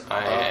stories?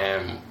 I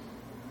am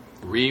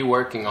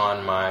reworking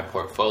on my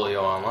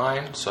portfolio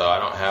online, so I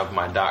don't have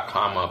my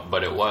 .com up,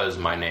 but it was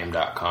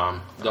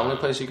myname.com. The only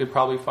place you could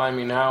probably find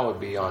me now would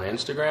be on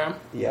Instagram,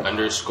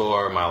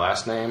 _ my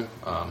last name,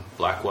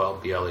 Blackwell,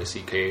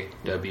 BLACKWELL.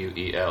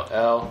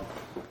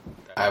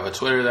 I have a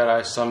Twitter that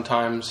I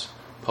sometimes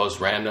post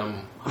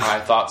random high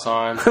thoughts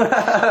on.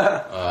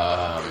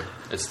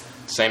 It's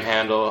same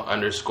handle,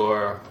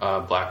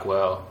 _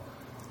 Blackwell.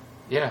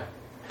 Yeah,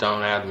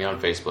 don't add me on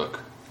Facebook.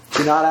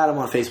 Do not add him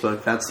on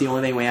Facebook. That's the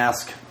only thing we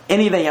ask.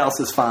 Anything else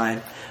is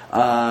fine.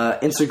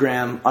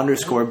 Instagram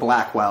 _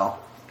 Blackwell.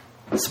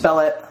 Spell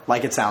it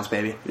like it sounds,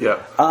 baby.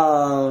 Yep.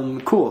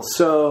 Cool.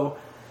 So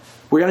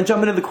we're going to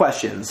jump into the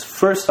questions.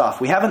 First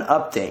off, we have an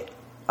update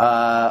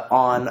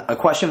on a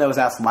question that was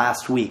asked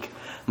last week.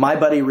 My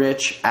buddy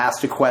Rich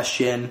asked a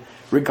question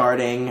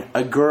regarding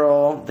a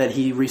girl that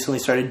he recently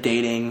started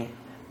dating,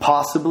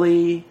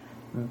 possibly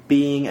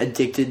being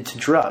addicted to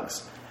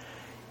drugs.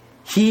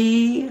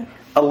 He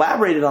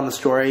elaborated on the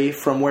story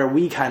from where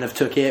we kind of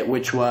took it,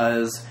 which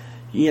was,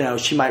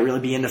 she might really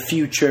be in the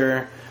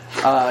future.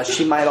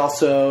 She might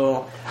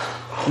also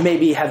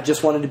maybe have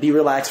just wanted to be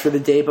relaxed for the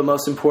day, but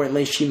most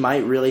importantly, she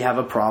might really have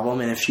a problem,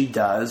 and if she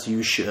does,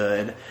 you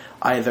should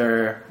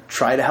either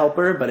try to help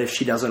her, but if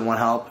she doesn't want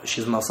help,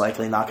 she's most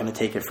likely not going to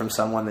take it from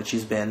someone that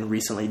she's been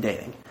recently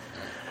dating.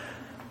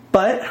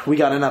 But we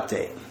got an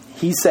update.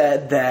 He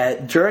said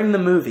that during the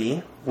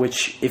movie,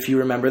 which, if you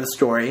remember the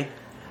story,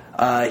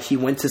 he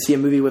went to see a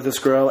movie with this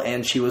girl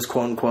and she was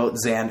quote-unquote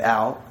zanned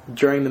out.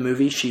 During the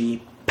movie,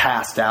 she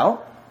passed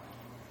out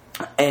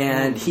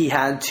and he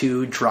had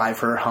to drive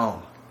her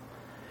home.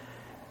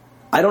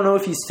 I don't know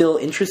if he's still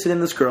interested in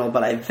this girl,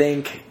 but I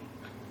think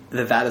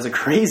that is a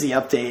crazy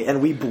update,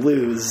 and we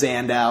blew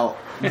zanned out.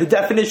 The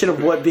definition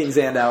of what being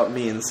zanned out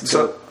means.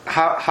 So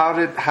how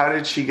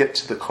did she get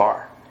to the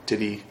car?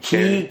 Did he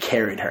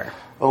carried her.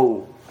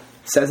 Oh.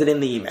 Says it in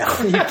the email.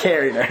 He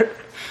carried her.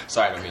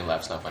 Sorry, I don't mean to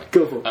laugh. It's not funny.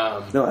 Go for it.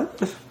 No,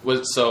 what?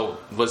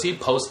 Was he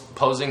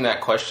posing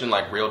that question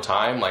like real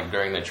time, like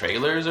during the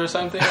trailers or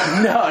something?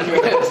 No,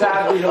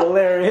 that'd be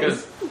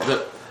hilarious.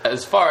 Because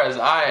as far as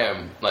I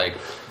am like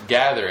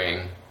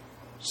gathering,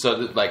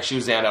 so she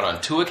was zanned out on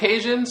 2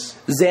 occasions.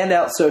 Zanned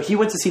out. So he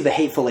went to see The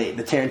Hateful Eight,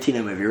 the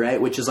Tarantino movie, right?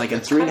 Which is like a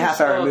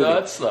 3.5 hour movie.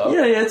 That's slow.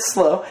 Yeah, it's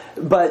slow.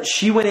 But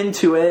she went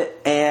into it,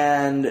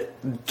 and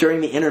during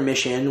the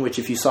intermission, which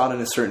if you saw it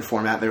in a certain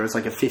format, there was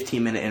like a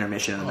 15-minute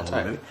intermission in the middle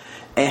of the movie.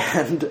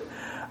 And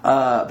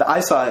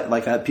I saw it,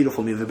 like a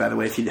beautiful movie, by the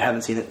way. If you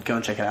haven't seen it, go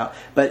and check it out.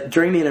 But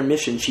during the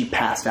intermission, she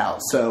passed out.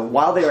 So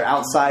while they were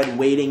outside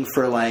waiting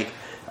for like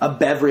a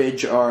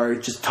beverage or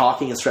just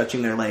talking and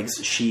stretching their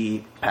legs,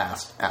 she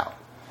passed out.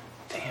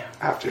 Damn.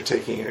 After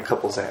taking a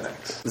couple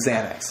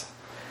Xanax.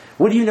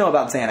 What do you know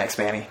about Xanax,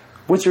 Manny?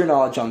 What's your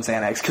knowledge on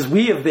Xanax? Because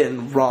we have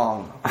been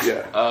wrong.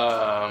 Yeah.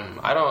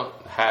 I don't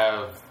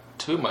have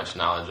too much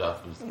knowledge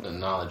of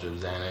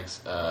Xanax.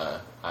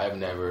 I've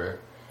never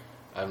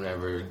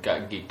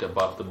got geeked up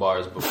off the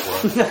bars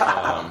before.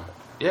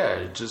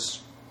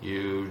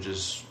 You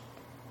just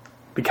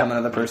become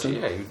another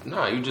person.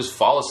 Yeah, you just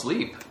fall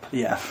asleep.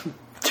 Yeah,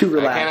 too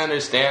relaxed. I can't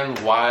understand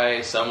why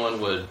someone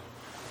would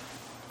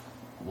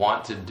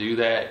want to do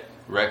that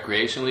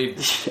recreationally.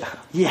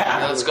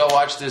 Yeah. Let's go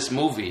watch this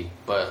movie,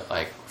 but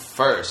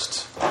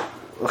first,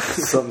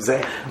 some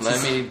Xans.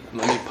 Let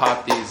me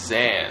pop these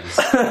Xans.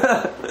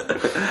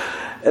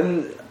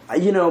 And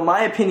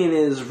my opinion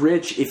is,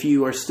 Rich, if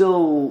you are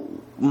still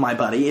my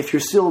buddy, if you're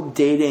still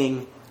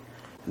dating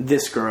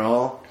this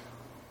girl,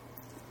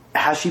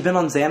 has she been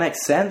on Xanax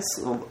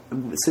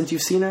since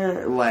you've seen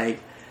her? Like,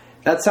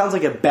 that sounds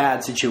like a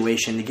bad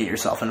situation to get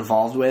yourself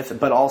involved with,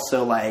 but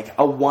also like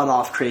a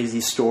one-off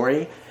crazy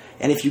story.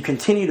 And if you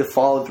continue to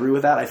follow through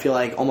with that, I feel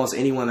like almost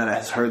anyone that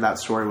has heard that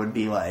story would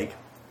be like,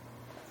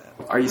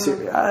 are you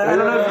serious? I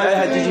don't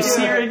know. Did you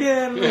see her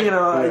again? You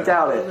know, I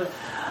doubt it.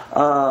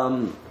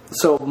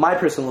 So my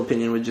personal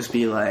opinion would just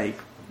be like,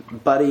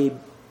 buddy,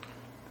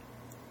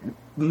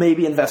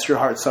 maybe invest your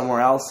heart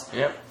somewhere else.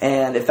 Yep.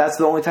 And if that's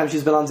the only time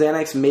she's been on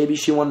Xanax, maybe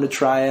she wanted to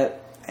try it,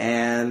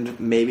 and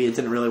maybe it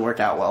didn't really work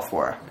out well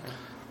for her.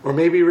 Or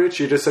maybe, Rich,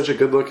 you're just such a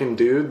good-looking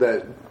dude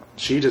that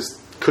she just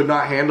could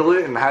not handle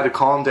it and had to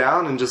calm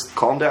down and just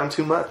calm down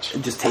too much.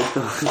 And just take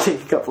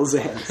a couple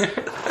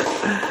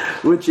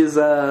Xans. Which is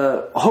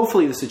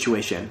hopefully the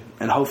situation.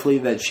 And hopefully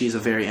that she's a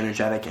very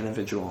energetic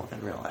individual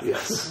in real life.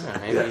 Yes. Yeah,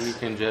 maybe you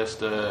can just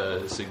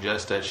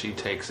suggest that she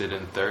takes it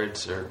in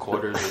thirds or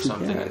quarters or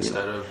something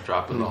instead of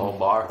dropping the whole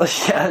bar.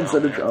 Yeah,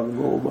 instead of dropping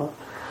the whole bar.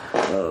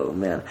 Oh,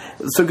 man.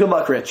 So good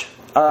luck, Rich.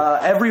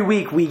 Every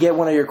week we get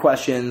one of your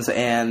questions,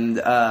 and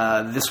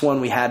this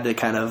one we had to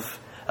kind of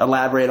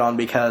elaborate on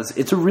because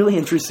it's a really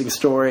interesting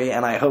story,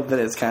 and I hope that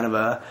it's kind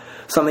of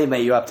something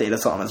that you update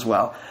us on as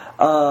well.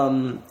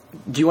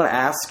 Do you want to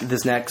ask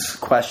this next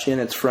question?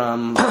 It's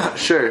from...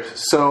 Sure.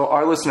 So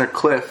our listener,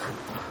 Cliff,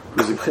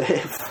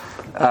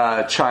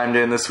 chimed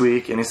in this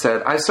week, and he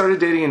said, I started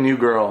dating a new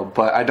girl,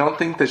 but I don't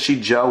think that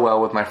she'd gel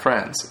well with my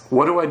friends.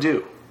 What do I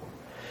do?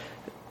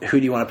 Who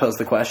do you want to pose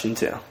the question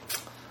to?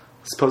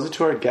 Let's pose it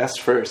to our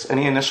guest first.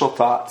 Any initial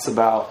thoughts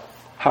about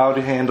how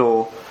to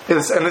handle... And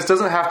this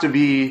doesn't have to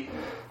be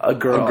a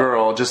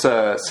girl, just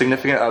a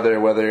significant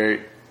other,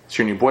 whether it's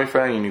your new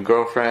boyfriend, your new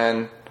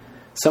girlfriend...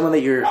 Someone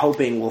that you're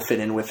hoping will fit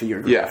in with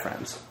your group of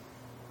friends.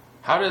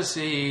 How does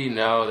he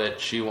know that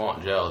she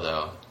won't gel,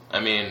 though? I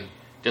mean,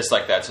 just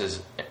like that's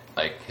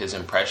his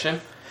impression?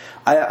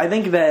 I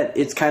think that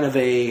it's kind of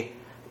a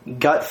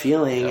gut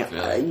feeling.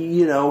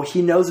 You know,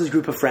 he knows his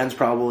group of friends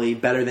probably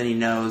better than he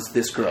knows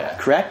this girl,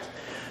 correct?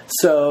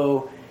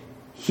 So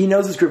he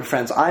knows his group of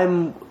friends. I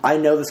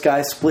know this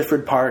guy,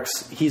 Splifford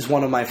Parks. He's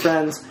one of my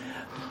friends.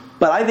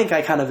 But I think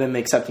I kind of am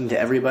accepting to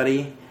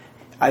everybody.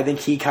 I think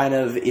he kind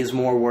of is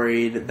more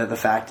worried that the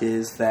fact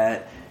is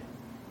that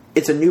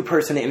it's a new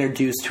person to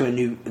introduce to a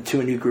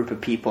new group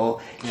of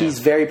people. Yeah. He's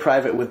very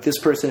private with this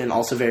person and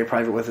also very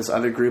private with this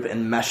other group,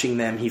 and meshing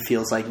them, he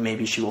feels like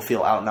maybe she will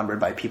feel outnumbered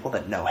by people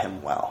that know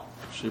him well.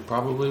 She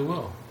probably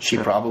will. She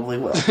probably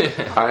will.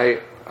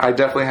 I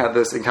definitely had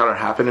this encounter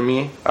happen to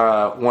me.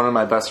 One of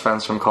my best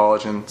friends from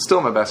college, and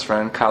still my best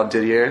friend, Kyle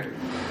Didier.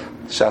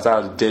 Shouts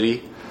out to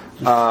Diddy.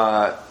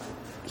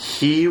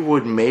 He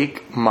would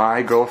make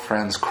my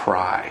girlfriends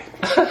cry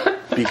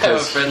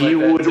because he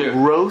would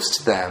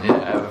roast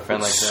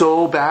them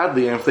so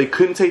badly, and if they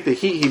couldn't take the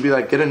heat, he'd be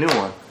like, get a new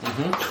one.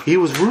 Mm-hmm. He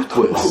was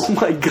ruthless. Oh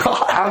my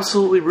God.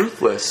 Absolutely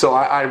ruthless. So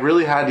I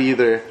really had to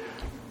either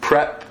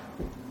prep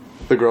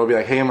the girl, be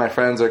like, hey, my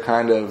friends are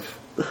kind of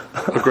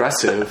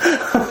aggressive.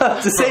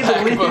 To say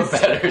the least. A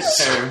better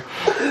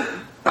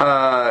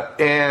term.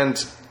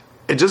 And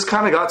it just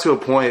kind of got to a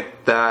point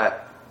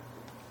that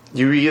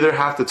you either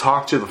have to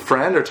talk to the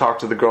friend or talk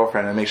to the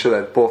girlfriend and make sure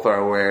that both are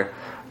aware.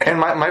 And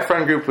my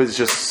friend group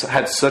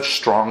had such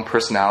strong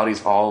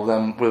personalities, all of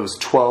them. It was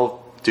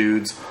 12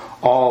 dudes,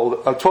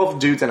 12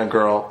 dudes and a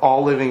girl,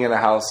 all living in a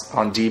house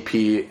on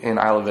DP in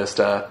Isla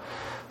Vista.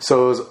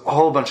 So it was a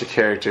whole bunch of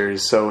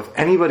characters. So if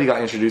anybody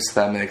got introduced to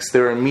that mix,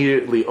 they were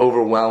immediately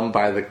overwhelmed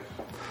by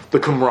the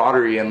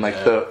camaraderie and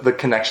the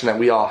connection that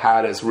we all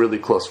had as really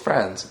close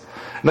friends.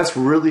 And that's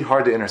really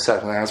hard to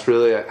intercept. And that's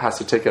really has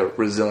to take a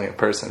resilient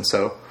person.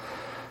 So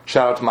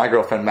shout out to my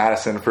girlfriend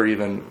Madison for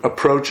even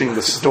approaching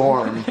the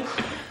storm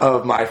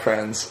of my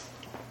friends.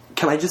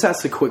 Can I just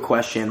ask a quick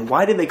question?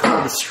 Why did they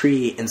call the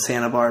street in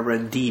Santa Barbara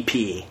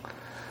DP?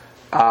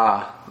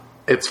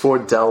 It's for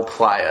Del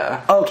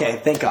Playa.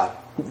 Okay, thank God.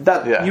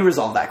 You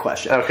resolved that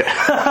question. Okay.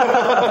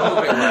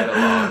 Moving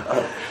right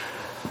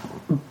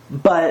along.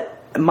 But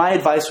my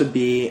advice would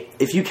be,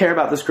 if you care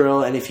about this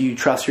girl and if you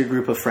trust your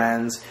group of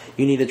friends,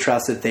 you need to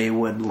trust that they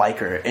would like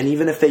her. And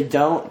even if they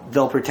don't,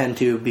 they'll pretend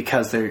to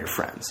because they're your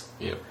friends.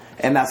 Yep.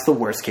 And that's the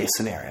worst case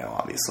scenario,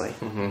 obviously.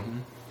 Mm-hmm.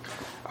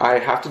 I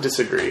have to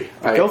disagree.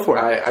 Go for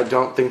it. I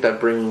don't think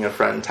that bringing a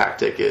friend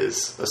tactic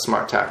is a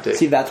smart tactic.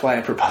 See, that's why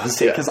I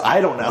proposed it, because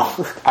I don't know.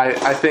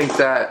 I think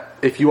that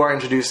if you are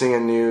introducing a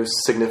new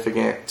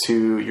significant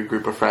to your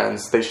group of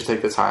friends, they should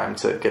take the time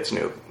to get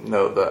to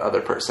know the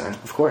other person.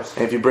 Of course.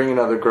 And if you bring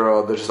another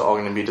girl, they're just all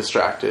going to be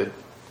distracted.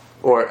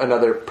 Or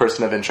another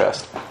person of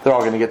interest. They're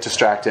all going to get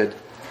distracted.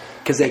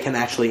 Because they can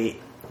actually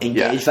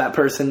engage that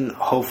person,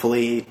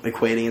 hopefully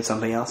equating in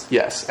something else.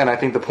 Yes, and I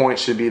think the point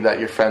should be that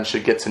your friends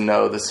should get to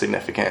know the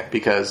significant,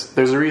 because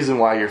there's a reason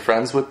why you're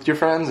friends with your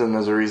friends, and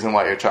there's a reason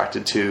why you're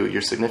attracted to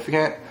your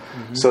significant.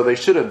 Mm-hmm. So they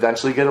should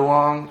eventually get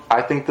along.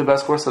 I think the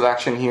best course of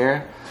action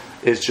here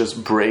is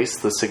just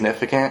brace the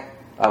significant.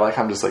 I like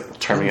how I'm just like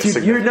terming it Dude,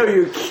 significant.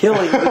 you're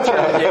killing the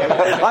term game.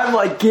 I'm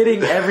like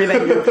getting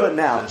everything you're putting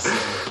out.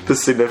 The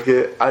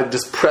significant. I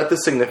just prep the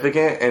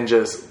significant and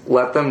just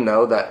let them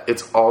know that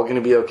it's all going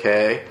to be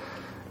okay.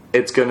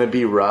 It's going to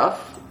be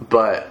rough,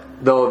 but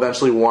they'll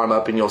eventually warm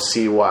up and you'll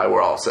see why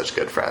we're all such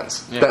good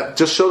friends. Yeah. That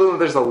just show them that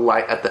there's a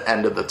light at the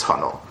end of the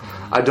tunnel.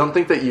 I don't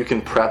think that you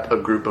can prep a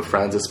group of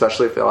friends,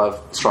 especially if they all have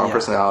strong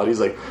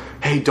personalities, like,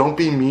 hey, don't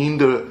be mean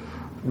to her,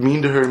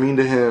 mean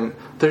to him.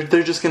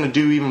 They're just going to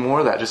do even more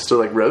of that just to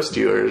like roast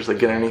you or just like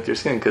get underneath your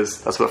skin, because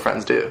that's what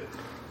friends do.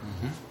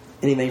 Mm-hmm.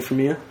 Anything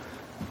from you?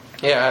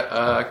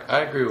 Yeah,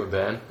 I agree with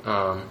Ben.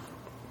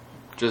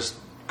 Just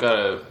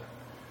gotta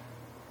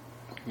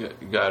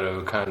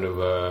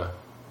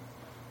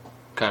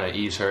kind of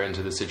ease her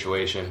into the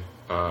situation.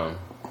 I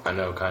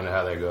know kind of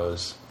how that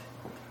goes.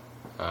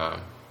 I've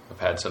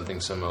had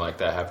something similar like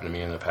that happen to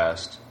me in the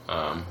past,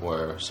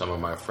 where some of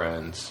my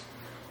friends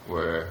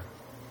were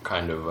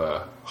kind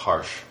of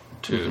harsh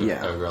to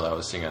a girl I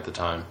was seeing at the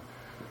time.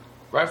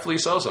 Rightfully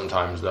so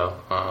sometimes, though.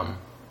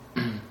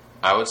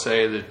 I would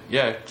say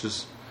that,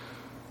 just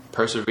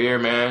persevere,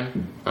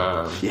 man.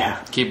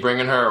 Keep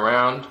bringing her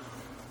around,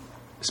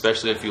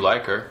 especially if you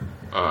like her.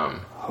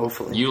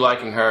 Hopefully. You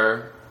liking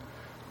her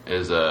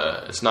is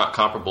it's not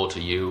comparable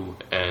to you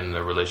and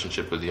the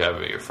relationship with you have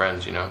with your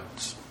friends, you know?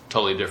 It's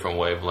totally different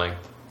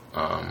wavelength.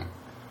 I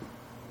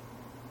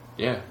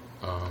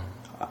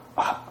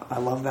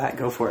love that.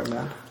 Go for it,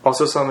 man.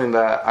 Also, something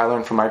that I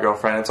learned from my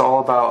girlfriend, it's all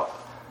about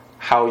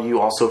how you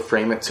also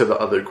frame it to the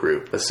other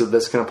group. So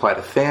this can apply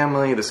to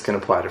family, this can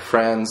apply to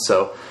friends.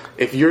 So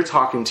if you're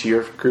talking to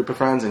your group of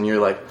friends and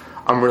you're like,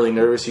 I'm really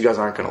nervous, you guys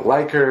aren't going to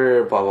like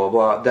her, blah, blah,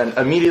 blah, then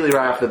immediately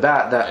right after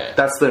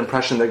that's the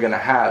impression they're going to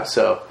have.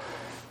 So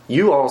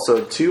you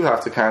also, too,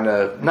 have to kind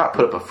of, not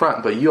put up a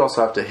front, but you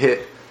also have to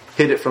hit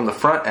it from the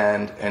front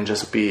end and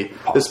just be,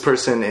 this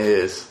person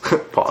is,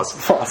 pause.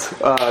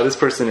 This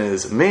person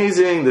is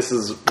amazing, this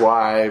is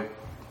why,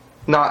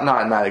 not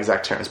in that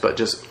exact terms, but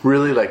just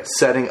really like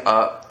setting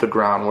up the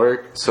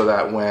groundwork so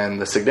that when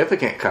the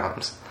significant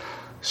comes,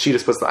 she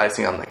just puts the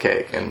icing on the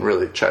cake and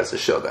really tries to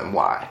show them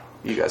why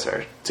you guys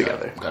are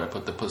together. Gotta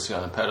put the pussy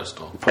on a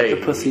pedestal. Put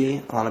the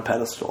pussy on a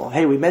pedestal.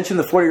 Hey, we mentioned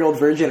the 40-year-old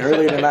virgin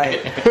earlier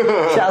tonight.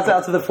 Shouts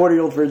out to the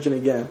 40-year-old virgin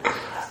again.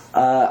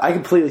 I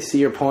completely see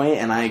your point,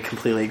 and I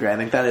completely agree. I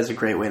think that is a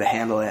great way to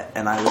handle it,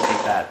 and I would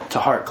take that to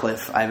heart,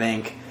 Cliff. I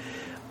think,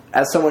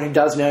 as someone who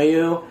does know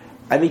you,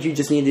 I think you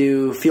just need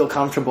to feel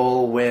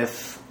comfortable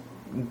with,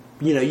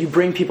 you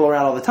bring people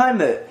around all the time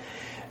that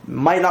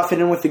might not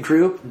fit in with the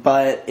group,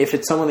 but if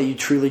it's someone that you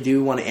truly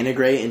do want to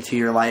integrate into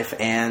your life,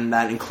 and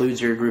that includes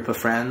your group of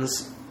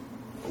friends,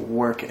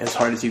 work as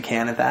hard as you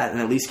can at that,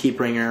 and at least keep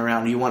bringing her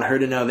around. You want her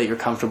to know that you're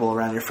comfortable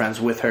around your friends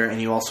with her,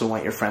 and you also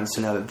want your friends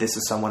to know that this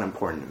is someone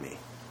important to me.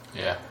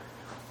 Yeah.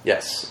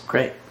 Yes.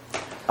 Great.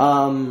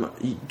 I'll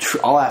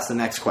ask the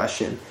next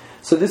question.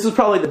 So this is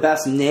probably the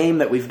best name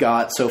that we've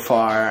got so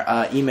far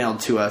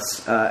emailed to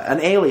us. An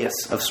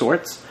alias of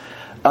sorts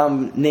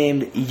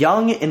named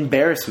Young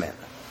Embarrassment.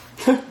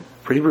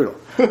 Pretty brutal.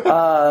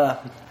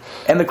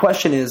 And the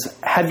question is,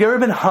 have you ever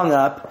been hung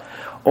up,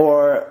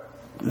 or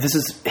this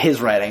is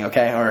his writing,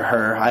 okay, or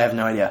her, I have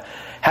no idea.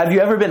 Have you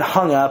ever been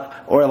hung up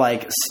or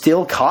like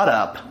still caught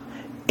up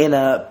in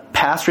a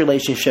past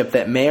relationship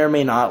that may or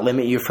may not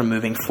limit you from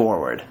moving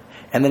forward?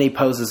 And then she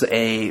poses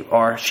a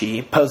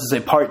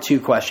part 2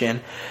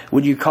 question.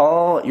 Would you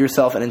call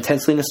yourself an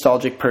intensely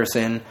nostalgic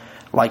person?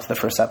 Liked the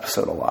first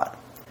episode a lot.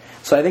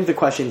 So I think the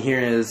question here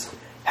is,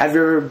 have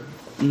you ever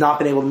not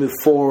been able to move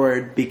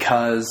forward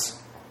because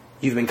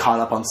you've been caught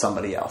up on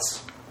somebody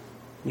else?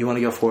 You want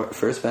to go for it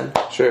first, Ben?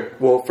 Sure.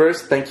 Well,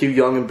 first, thank you,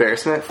 Young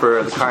Embarrassment,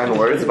 for the kind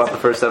words about the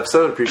first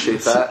episode.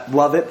 Appreciate that.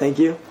 Love it. Thank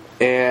you.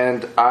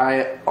 And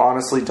I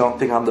honestly don't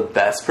think I'm the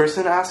best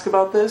person to ask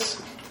about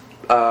this,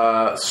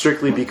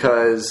 strictly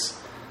because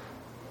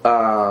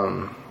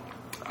I'm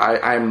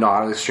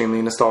not an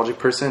extremely nostalgic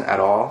person at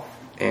all,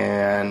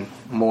 and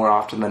more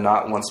often than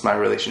not, once my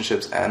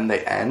relationships end,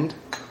 they end,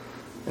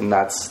 and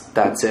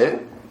that's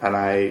it. And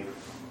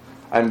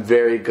I'm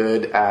very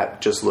good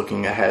at just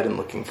looking ahead and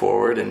looking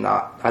forward, and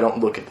I don't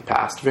look at the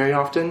past very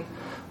often,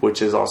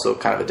 which is also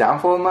kind of a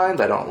downfall of mine.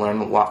 I don't learn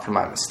a lot from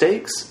my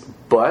mistakes,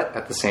 but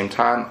at the same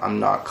time, I'm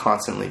not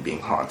constantly being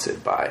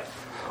haunted by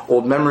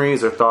old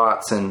memories or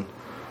thoughts, and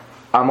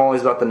I'm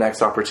always about the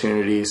next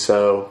opportunity.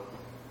 So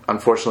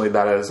unfortunately,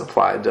 that has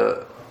applied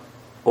to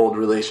old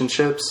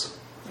relationships,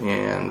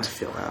 and I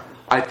feel that.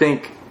 I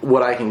think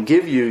what I can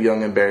give you,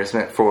 Young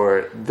Embarrassment,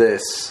 for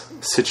this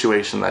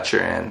situation that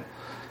you're in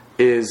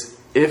is,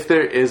 if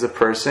there is a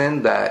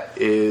person that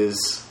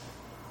is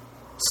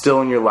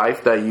still in your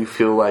life that you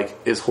feel like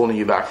is holding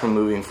you back from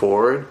moving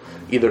forward,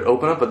 either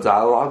open up a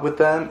dialogue with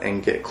them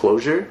and get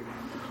closure,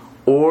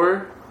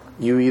 or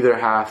you either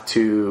have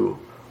to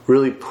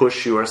really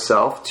push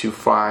yourself to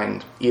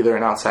find either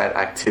an outside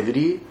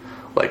activity,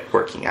 like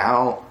working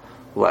out,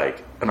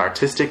 like an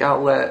artistic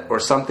outlet, or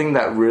something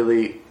that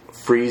really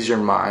frees your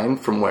mind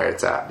from where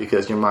it's at,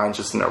 because your mind's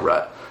just in a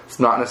rut. It's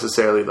not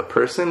necessarily the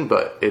person,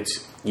 but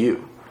it's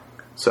you.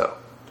 So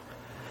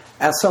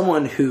as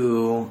someone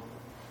who,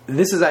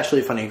 this is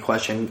actually a funny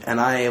question, and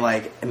I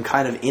am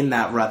kind of in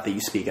that rut that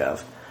you speak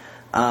of.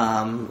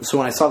 So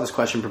when I saw this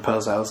question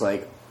proposed, I was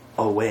like,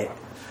 oh wait.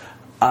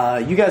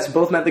 You guys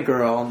both met the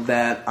girl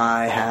that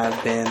I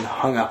have been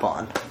hung up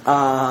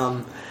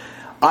on.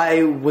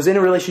 I was in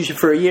a relationship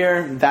for a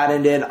year. That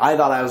ended. I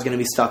thought I was going to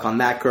be stuck on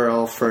that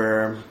girl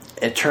for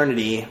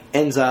eternity.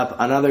 Ends up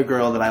another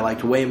girl that I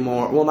liked way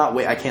more. Well, not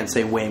way. I can't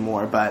say way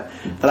more, but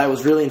that I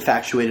was really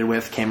infatuated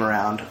with came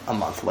around a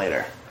month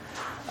later.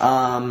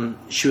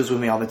 She was with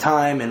me all the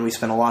time, and we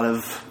spent a lot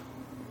of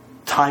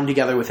time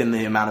together within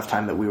the amount of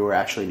time that we were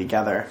actually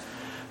together.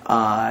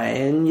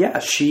 And yeah,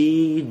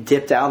 she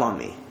dipped out on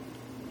me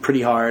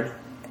pretty hard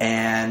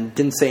and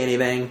didn't say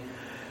anything.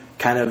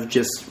 Kind of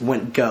just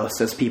went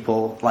ghost, as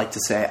people like to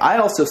say. I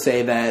also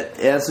say that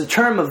as a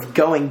term of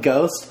going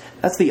ghost,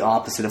 that's the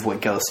opposite of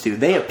what ghosts do.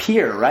 They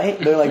appear, right?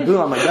 They're like, boo,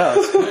 I'm a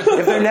ghost.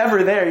 If they're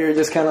never there, you're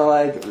just kind of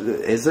like,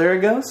 is there a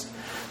ghost?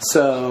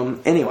 So,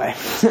 anyway.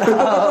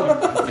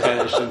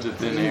 Vanished into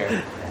thin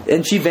air.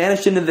 And she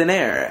vanished into thin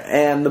air.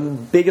 And the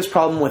biggest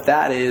problem with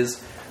that is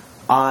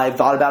I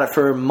thought about it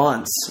for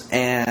months,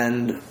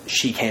 and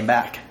she came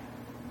back.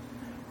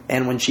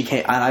 And when she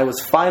came, and I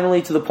was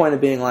finally to the point of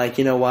being like,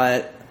 you know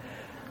what?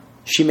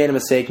 She made a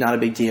mistake, not a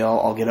big deal.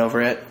 I'll get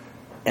over it.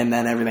 And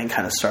then everything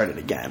kind of started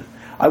again.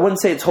 I wouldn't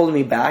say it's holding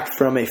me back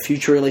from a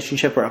future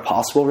relationship or a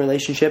possible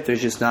relationship.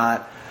 There's just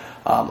not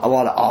a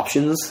lot of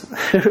options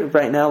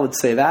right now,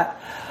 let's say that,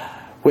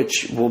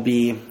 which will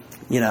be,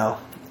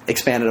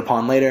 expanded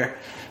upon later.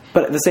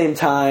 But at the same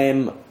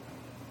time,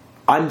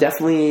 I'm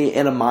definitely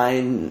in a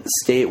mind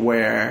state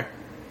where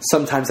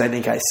sometimes I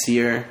think I see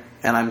her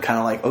and I'm kind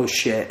of like, oh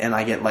shit, and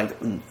I get like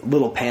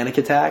little panic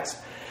attacks.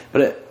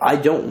 But I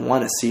don't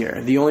want to see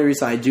her. The only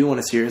reason I do want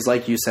to see her is,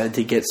 like you said,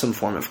 to get some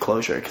form of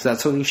closure, because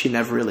that's something she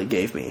never really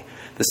gave me.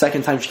 The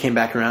second time she came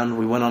back around,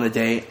 we went on a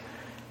date.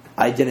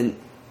 I didn't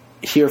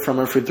hear from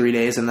her for 3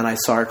 days, and then I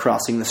saw her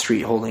crossing the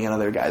street holding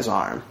another guy's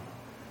arm.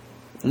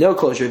 No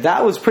closure.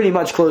 That was pretty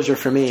much closure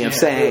for me of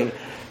saying,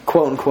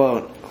 quote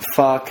unquote,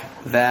 fuck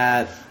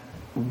that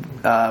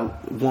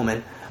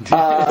woman.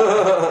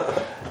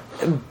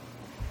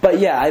 But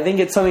yeah, I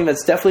think it's something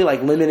that's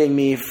definitely limiting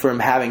me from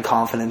having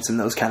confidence in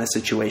those kind of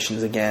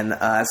situations again.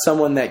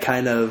 Someone that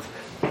kind of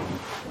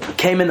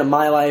came into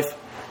my life,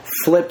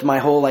 flipped my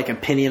whole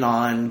opinion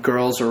on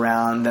girls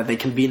around, that they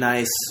can be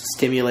nice,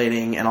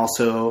 stimulating, and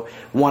also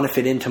want to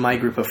fit into my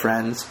group of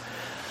friends.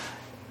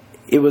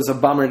 It was a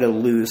bummer to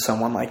lose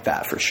someone like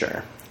that for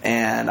sure.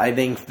 And I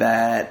think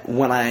that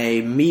when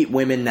I meet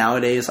women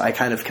nowadays, I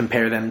kind of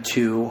compare them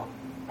to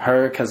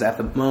her, because at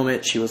the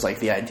moment she was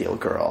the ideal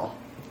girl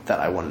that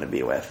I wanted to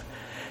be with.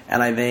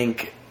 And I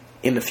think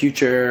in the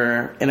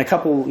future, in a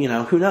couple,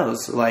 who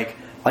knows, like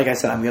I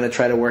said, I'm going to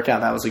try to work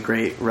out. That was a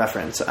great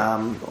reference.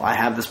 I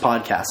have this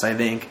podcast. I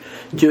think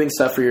doing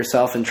stuff for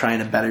yourself and trying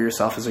to better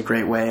yourself is a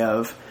great way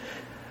of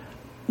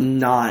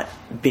not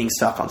being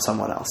stuck on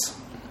someone else.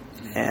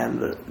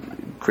 And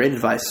great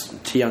advice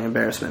to young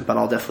embarrassment, but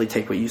I'll definitely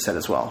take what you said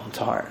as well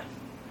to heart.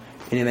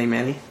 Anything,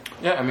 Manny?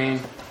 Yeah, I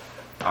mean,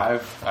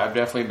 I've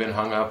definitely been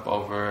hung up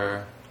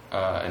over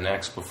an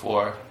ex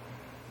before.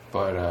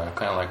 But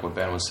kind of like what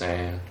Ben was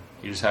saying,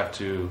 you just have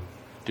to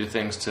do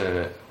things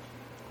to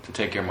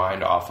take your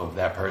mind off of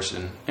that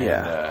person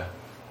and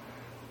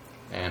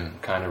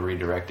kind of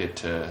redirect it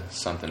to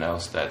something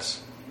else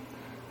that's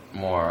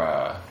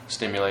more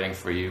stimulating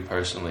for you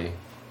personally.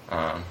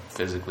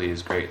 Physically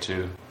is great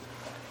too.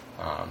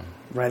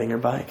 Riding your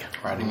bike.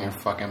 Riding your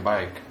fucking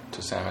bike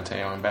to San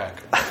Mateo and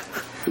back.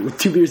 With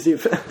 2 beers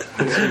deep. 2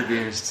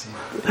 beers deep.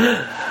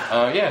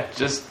 Yeah,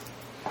 just...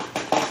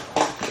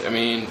 I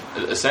mean,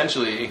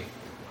 essentially,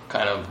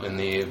 kind of in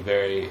the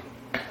very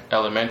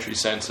elementary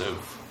sense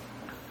of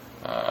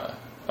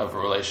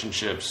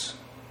relationships,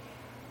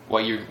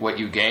 what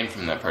you gain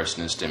from that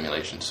person is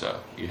stimulation. So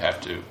you have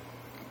to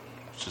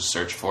just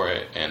search for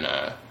it in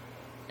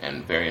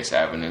various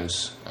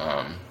avenues,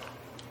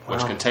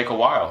 which can take a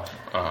while.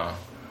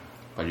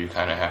 But you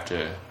kind of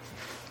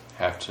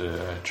have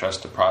to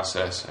trust the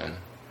process and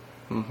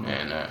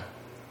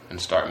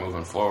start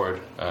moving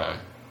forward.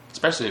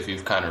 Especially if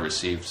you've kind of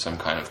received some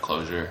kind of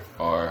closure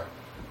or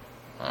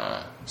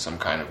some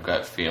kind of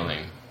gut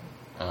feeling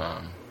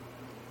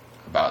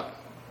about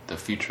the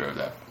future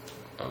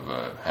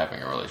of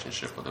having a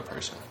relationship with a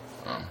person.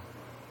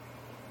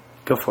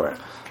 Go for it.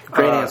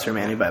 Great answer,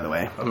 Manny, by the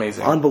way.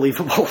 Amazing.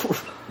 Unbelievable.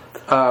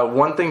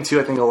 One thing, too,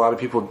 I think a lot of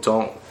people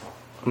don't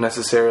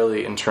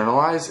necessarily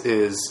internalize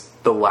is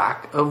the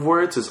lack of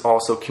words is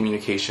also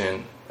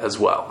communication as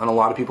well. And a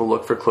lot of people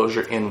look for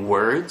closure in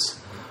words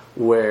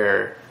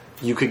where...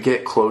 you could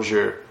get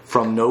closure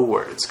from no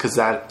words, because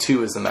that,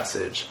 too, is the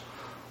message.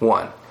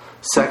 One.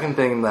 Second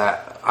thing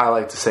that I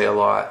like to say a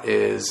lot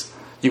is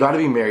you got to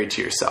be married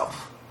to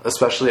yourself,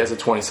 especially as a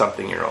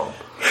 20-something-year-old.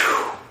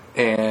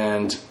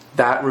 And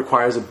that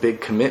requires a big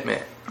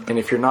commitment. And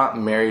if you're not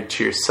married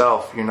to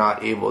yourself, you're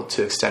not able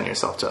to extend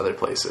yourself to other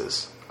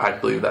places. I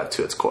believe that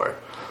to its core.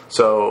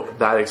 So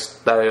that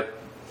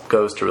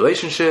goes to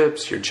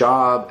relationships, your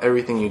job,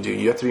 everything you do.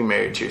 You have to be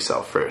married to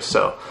yourself first.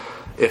 So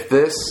if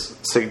this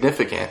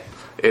significant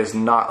is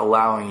not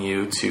allowing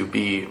you to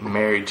be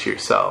married to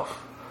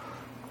yourself,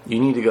 you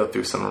need to go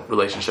through some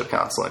relationship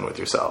counseling with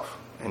yourself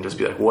and just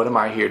be like, what am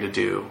I here to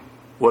do?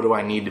 What do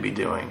I need to be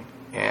doing?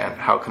 And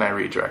how can I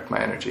redirect my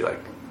energy, like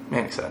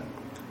Manny said?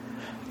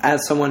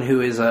 As someone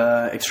who is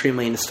a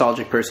extremely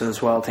nostalgic person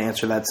as well, to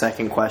answer that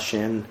second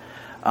question,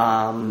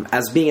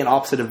 as being an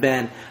opposite of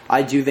Ben,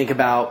 I do think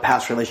about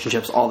past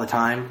relationships all the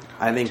time.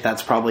 I think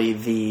that's probably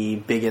the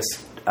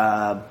biggest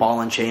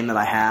ball and chain that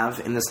I have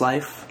in this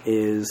life,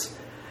 is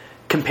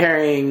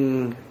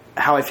comparing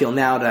how I feel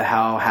now to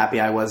how happy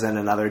I was in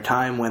another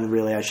time, when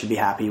really I should be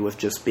happy with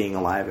just being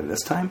alive in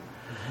this time.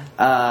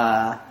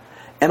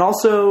 And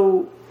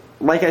also,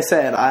 like I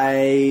said,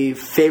 I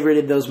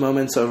favorited those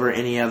moments over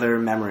any other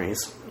memories.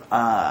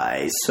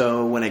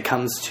 So when it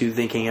comes to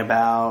thinking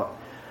about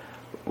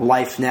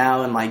life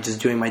now and like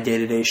just doing my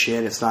day-to-day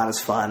shit, it's not as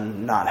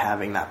fun not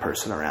having that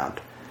person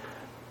around.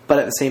 But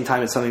at the same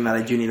time, it's something that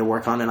I do need to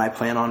work on, and I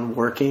plan on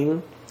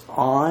working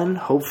on,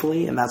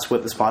 hopefully, and that's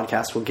what this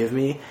podcast will give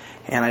me.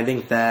 And I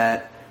think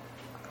that,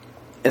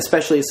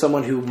 especially as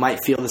someone who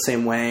might feel the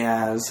same way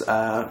as,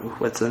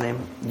 what's the name?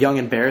 Young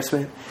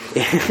Embarrassment.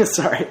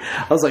 Sorry.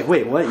 I was like,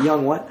 wait, what?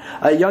 Young what?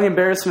 Young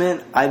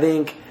Embarrassment, I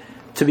think,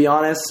 to be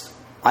honest,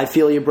 I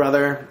feel you,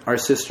 brother or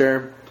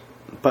sister,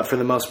 but for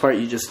the most part,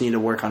 you just need to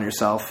work on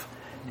yourself.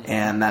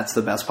 And that's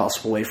the best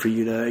possible way for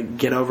you to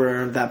get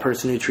over that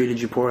person who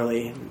treated you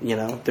poorly. You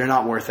know, they're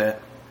not worth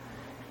it.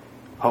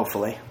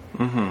 Hopefully.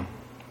 Mm-hmm.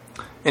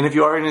 And if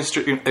you are an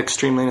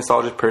extremely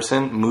nostalgic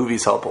person,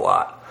 movies help a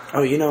lot.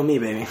 Oh, you know me,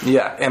 baby.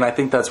 Yeah, and I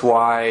think that's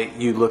why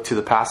you look to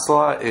the past a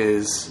lot,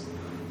 is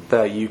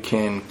that you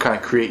can kind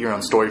of create your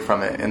own story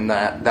from it, and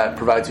that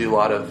provides you a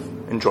lot of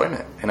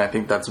enjoyment. And I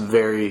think that's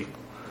the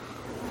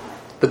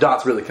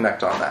dots really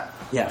connect on that.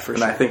 Yeah, for and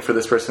sure. I think for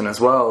this person as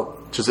well,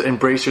 just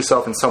embrace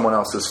yourself in someone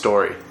else's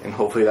story, and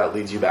hopefully that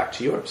leads you back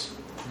to yours.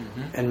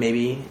 Mm-hmm. And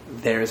maybe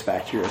theirs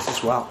back to yours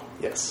as well.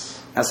 Yes.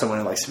 As someone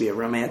who likes to be a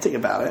romantic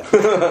about it.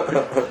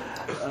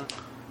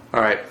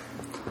 All right.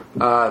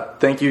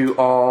 Thank you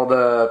all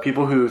the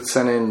people who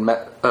sent in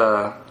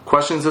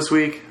questions this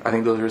week. I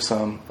think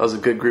that was a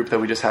good group that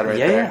we just had there.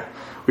 Yeah.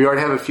 We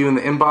already have a few in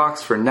the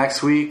inbox for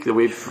next week that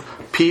we've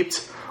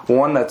peeped.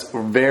 One that's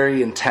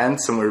very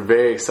intense, and we're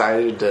very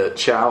excited to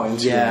chow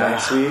into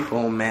next week.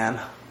 Oh,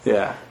 man.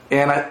 Yeah.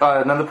 And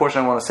another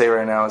portion I want to say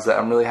right now is that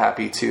I'm really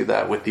happy, too,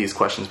 that with these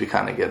questions we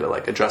kind of get to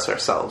like address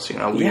ourselves. You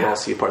know, we all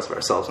see parts of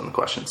ourselves in the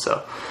questions.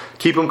 So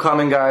keep them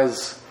coming,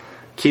 guys.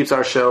 Keeps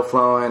our show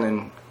flowing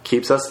and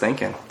keeps us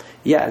thinking.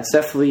 Yeah, it's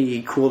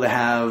definitely cool to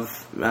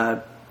have,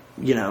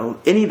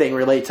 anything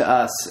relate to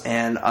us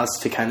and us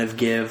to kind of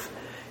give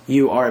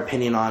you our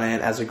opinion on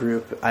it as a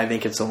group. I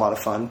think it's a lot of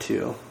fun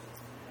to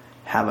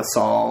have us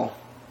all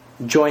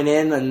join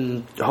in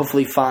and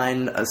hopefully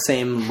find a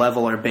same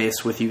level or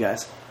base with you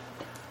guys.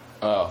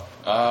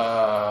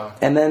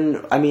 And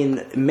then,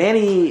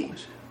 Manny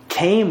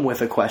came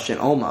with a question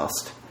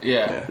almost.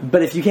 Yeah.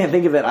 But if you can't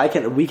think of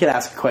it, we can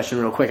ask a question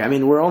real quick.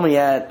 We're only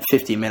at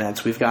 50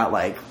 minutes. We've got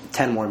like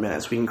 10 more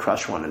minutes. We can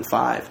crush one in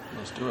 5.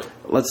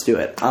 Let's do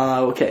it.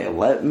 Okay,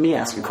 let me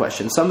ask a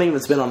question. Something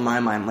that's been on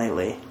my mind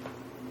lately.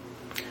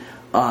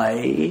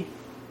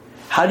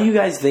 How do you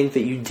guys think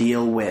that you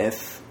deal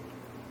with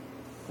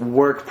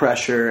work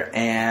pressure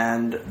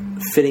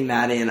and fitting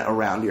that in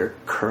around your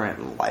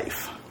current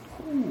life?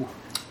 Ooh,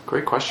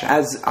 great question.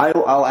 As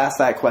I'll ask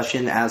that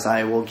question as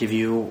I will give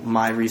you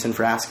my reason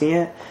for asking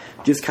it.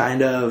 Just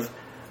kind of,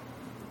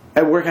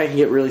 at work I can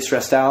get really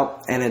stressed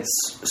out, and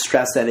it's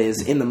stress that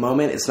is in the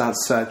moment. It's not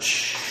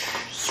such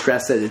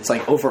stress that it's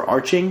like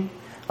overarching.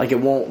 Like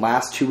it won't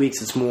last 2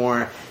 weeks. It's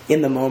more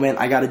in the moment.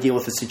 I got to deal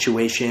with the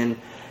situation,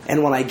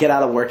 and when I get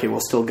out of work, it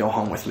will still go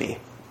home with me.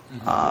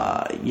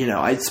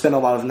 I spend a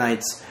lot of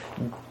nights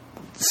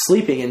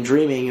sleeping and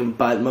dreaming,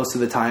 but most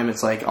of the time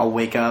it's like I'll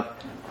wake up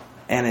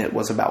and it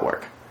was about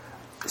work.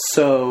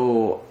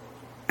 So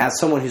as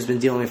someone who's been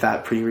dealing with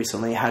that pretty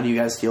recently, how do you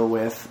guys deal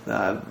with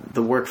the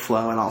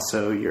workflow and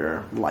also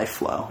your life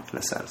flow in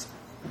a sense?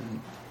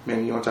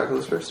 Manny, you want to tackle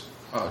this first?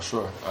 Oh,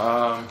 sure.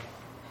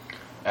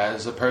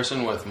 As a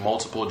person with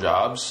multiple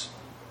jobs,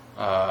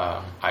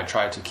 I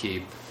try to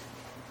keep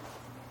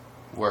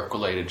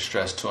work-related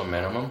stress to a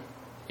minimum.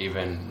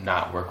 Even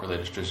not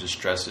work-related stress, just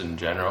stress in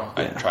general.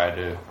 Yeah. I try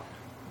to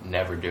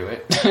never do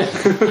it.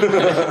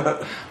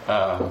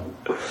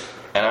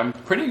 And I'm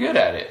pretty good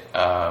at it.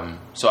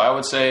 So I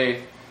would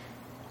say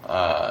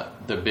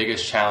the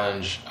biggest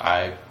challenge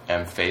I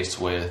am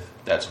faced with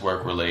that's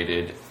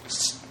work-related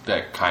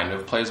that kind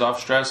of plays off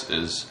stress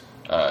is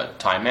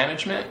time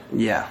management.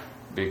 Yeah.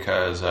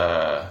 Because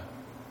I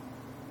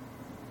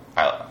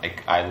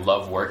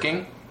love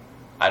working.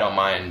 I don't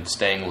mind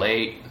staying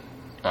late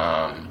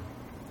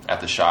at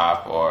the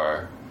shop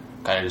or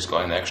kind of just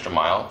going the extra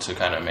mile to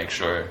kind of make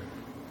sure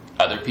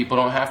other people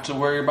don't have to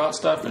worry about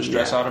stuff and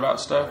stress out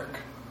about stuff.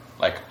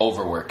 Like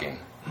overworking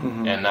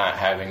and not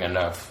having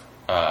enough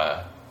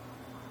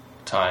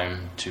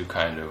time to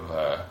kind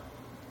of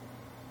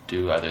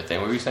do other things.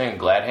 What were you saying?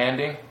 Glad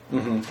handing?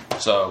 Mm-hmm.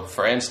 So,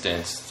 for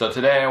instance,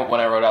 today when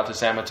I rode out to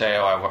San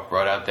Mateo, I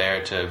rode out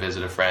there to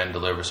visit a friend,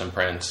 deliver some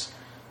prints.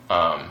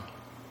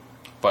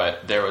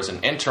 But there was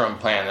an interim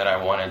plan that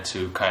I wanted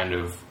to kind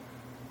of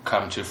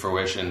come to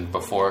fruition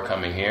before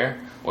coming here,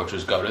 which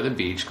was go to the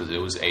beach because it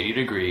was 80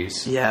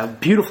 degrees. Yeah,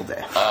 beautiful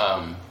day.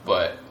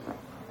 But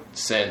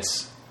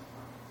since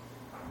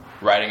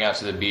riding out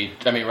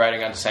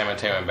to San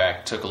Mateo and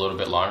back took a little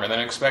bit longer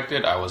than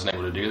expected, I wasn't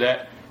able to do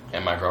that.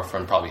 And my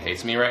girlfriend probably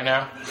hates me right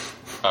now.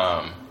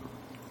 No.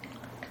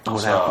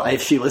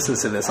 If she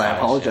listens to this, I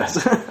apologize.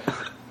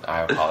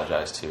 I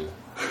apologize too.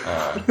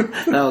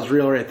 That was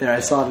real right there. I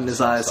saw it in his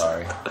eyes.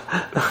 Sorry.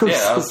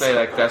 Yeah, I would say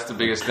like that's the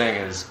biggest thing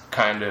is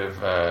kind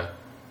of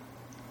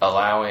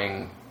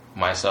allowing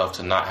myself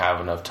to not have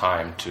enough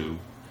time to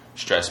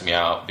stress me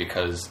out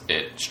because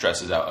it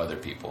stresses out other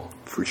people.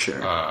 For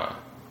sure.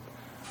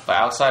 But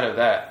outside of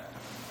that,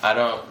 I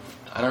don't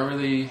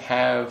really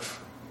have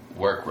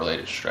work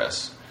related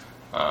stress.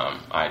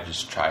 I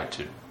just try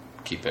to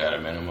keep it at a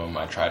minimum.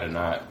 I try to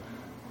not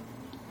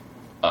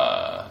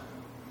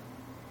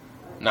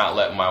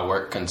let my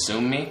work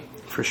consume me.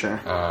 For sure.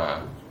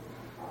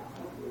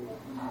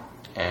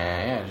 And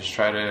yeah, just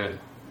try to,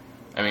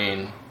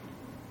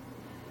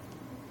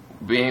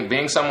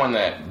 being someone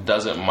that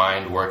doesn't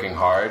mind working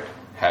hard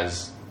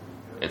has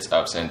its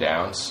ups and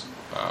downs.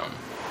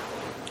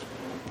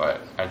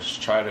 But I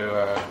just try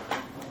to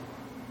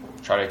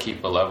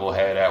keep a level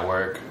head at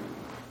work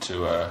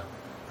to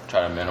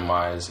try to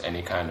minimize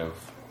any kind of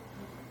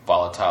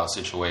volatile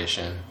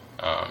situation.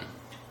 And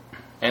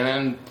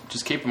then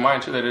just keep in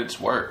mind, too, that it's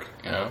work,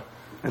 you know?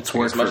 It's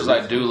work. As much as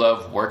I do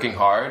love working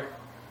hard,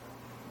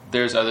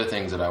 there's other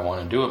things that I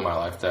want to do in my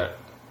life that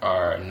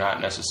are not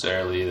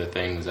necessarily the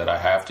things that I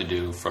have to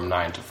do from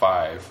 9 to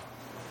 5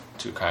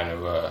 to kind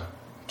of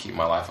keep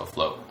my life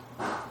afloat.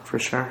 For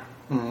sure.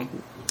 Mm-hmm.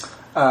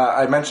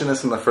 I mentioned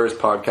this in the first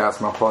podcast,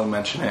 and I'll probably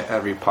mention it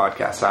every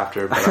podcast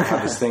after, but I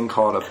have this thing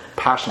called a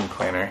passion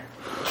planner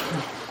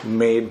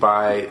made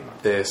by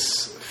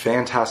this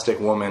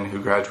fantastic woman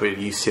who graduated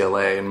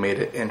UCLA and made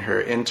it in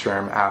her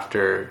interim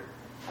after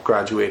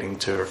graduating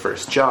to her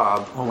first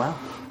job. Oh, wow.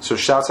 So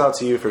shouts out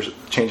to you for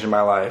changing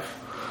my life.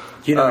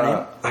 Do you know her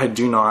name? I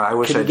do not. I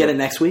wish I did. Can you get it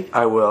next week?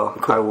 I will.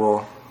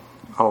 Cool.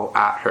 I'll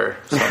at her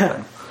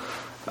something.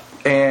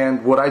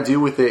 And what I do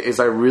with it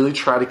is I really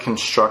try to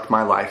construct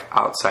my life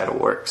outside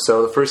of work.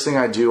 So the first thing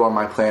I do on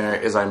my planner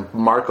is I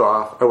work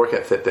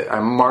at Fitbit. I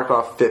mark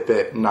off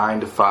Fitbit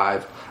 9 to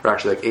 5, or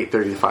actually like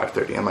 8:30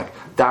 to 5:30. I'm like,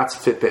 that's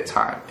Fitbit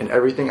time. And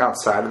everything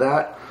outside of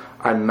that,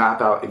 I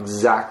map out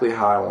exactly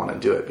how I want to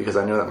do it because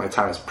I know that my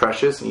time is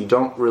precious and you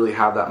don't really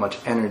have that much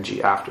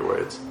energy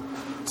afterwards.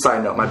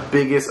 Side note, my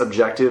biggest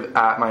objective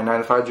at my 9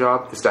 to 5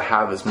 job is to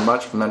have as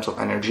much mental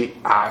energy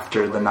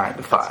after the 9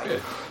 to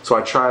 5. So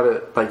I try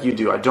to, like you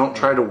do, I don't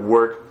try to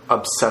work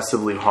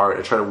obsessively hard.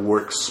 I try to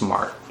work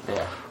smart.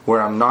 Yeah.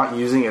 Where I'm not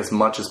using as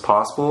much as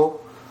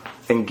possible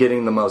and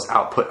getting the most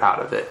output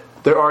out of it.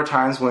 There are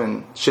times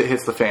when shit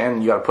hits the fan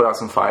and you got to put out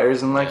some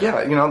fires and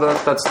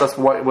that's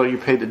what you're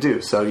paid to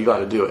do. So you got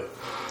to do it.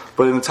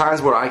 But in the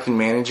times where I can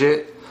manage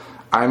it,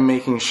 I'm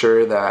making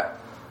sure that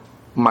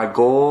my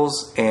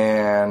goals,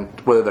 and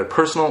whether they're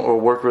personal or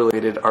work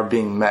related, are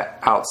being met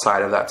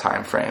outside of that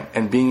time frame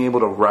and being able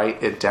to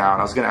write it down.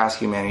 I was going to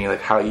ask you, Manny,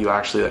 like how you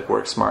actually like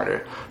work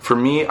smarter. For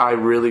me, I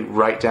really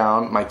write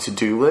down my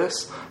to-do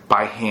list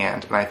by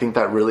hand, and I think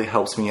that really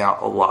helps me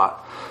out a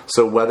lot.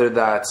 So whether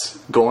that's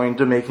going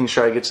to making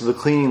sure I get to the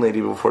cleaning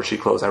lady before she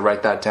closes, I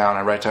write that down.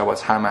 I write down what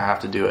time I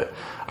have to do it.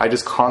 I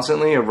just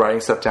constantly am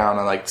writing stuff down,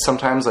 and like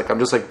sometimes like I'm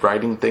just like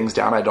writing things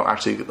down. I don't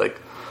actually like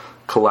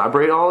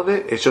collaborate all of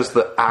it. It's just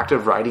the act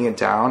of writing it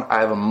down. I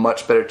have a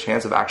much better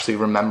chance of actually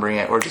remembering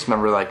it, or just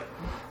remember like,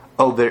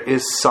 oh, there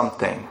is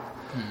something.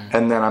 Mm-hmm.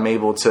 And then I'm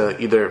able to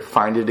either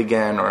find it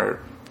again, or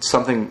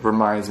something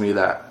reminds me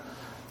that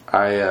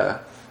I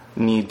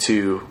need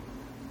to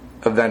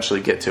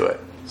eventually get to it.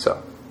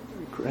 So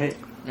great.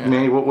 Yeah.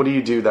 Manny, what do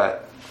you do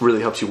that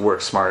really helps you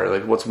work smarter?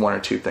 Like what's one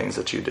or two things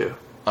that you do?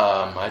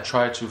 I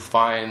try to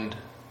find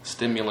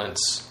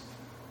stimulants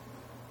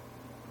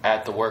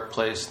at the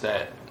workplace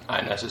that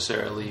I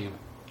necessarily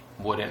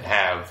wouldn't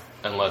have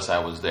unless I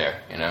was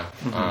there, you know?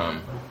 Mm-hmm.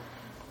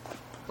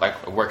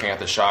 Like working at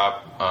the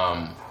shop,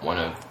 one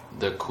of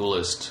the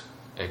coolest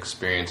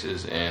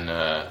experiences in,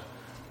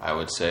 I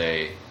would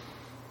say,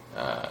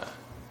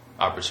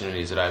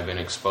 opportunities that I've been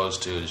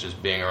exposed to is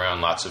just being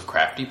around lots of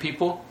crafty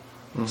people.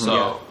 Mm-hmm.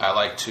 So I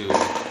like to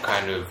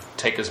kind of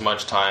take as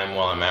much time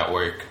while I'm at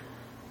work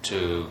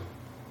to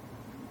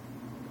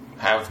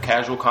have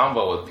casual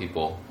convo with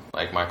people,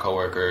 like my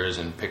coworkers,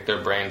 and pick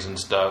their brains and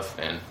stuff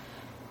and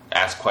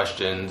ask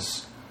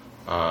questions,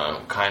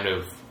 kind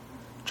of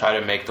try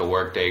to make the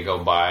workday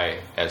go by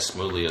as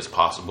smoothly as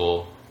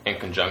possible in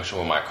conjunction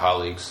with my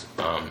colleagues,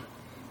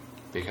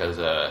 because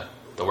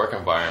the work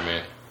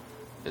environment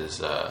is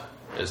a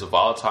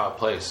volatile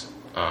place.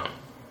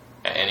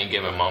 At any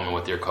given moment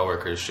with your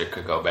coworkers, shit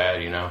could go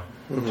bad, you know?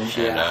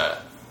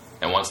 Mm-hmm.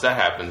 And once that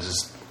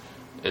happens,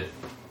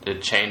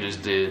 it changes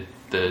the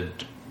the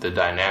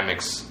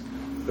dynamics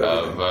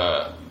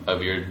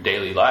of your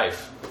daily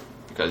life,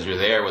 because you're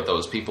there with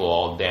those people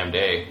all damn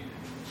day.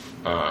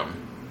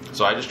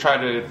 So I just try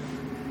to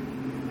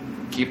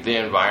keep the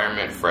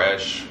environment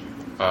fresh.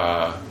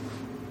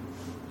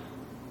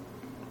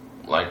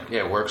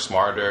 Work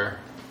smarter.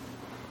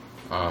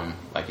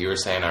 Like you were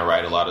saying, I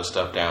write a lot of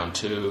stuff down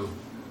too.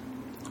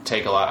 I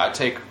take a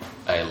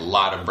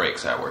lot of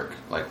breaks at work,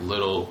 like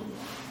little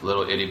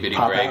itty bitty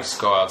breaks.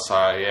 Go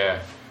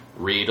outside,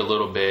 read a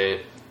little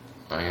bit.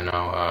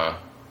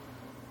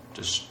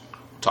 Just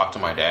talk to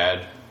my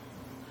dad.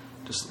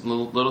 Just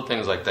little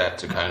things like that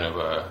to kind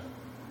of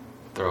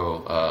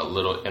throw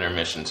little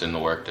intermissions in the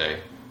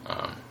workday.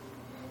 And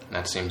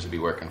that seems to be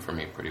working for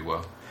me pretty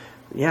well.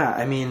 Yeah,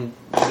 I mean,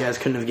 you guys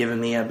couldn't have given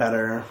me a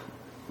better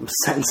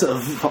sense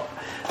of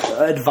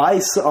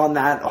advice on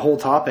that whole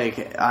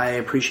topic. I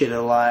appreciate it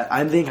a lot.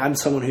 I think I'm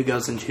someone who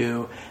goes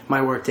into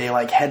my workday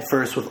like head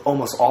first with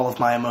almost all of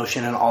my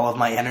emotion and all of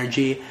my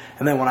energy,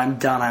 and then when I'm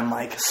done, I'm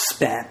like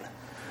spent.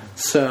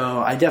 So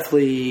I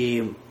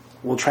definitely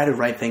will try to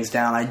write things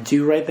down. I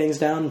do write things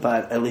down,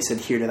 but at least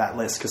adhere to that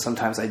list, because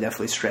sometimes I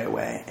definitely stray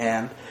away.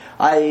 And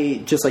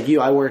I, just like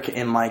you, I work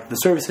in like the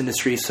service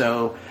industry,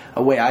 so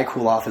a way I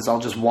cool off is I'll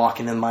just walk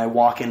in my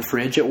walk-in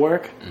fridge at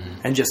work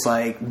and just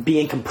like be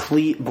in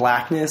complete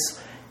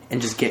blackness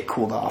and just get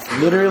cooled off.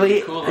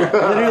 Literally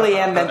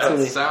and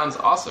mentally. That sounds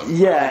awesome.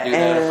 Yeah. I could do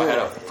that if I had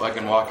a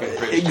fucking walk-in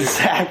fridge too.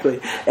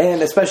 Exactly.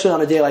 And especially on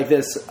a day like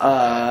this,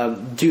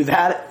 do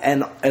that,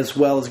 and as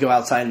well as go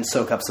outside and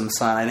soak up some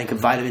sun. I think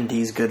vitamin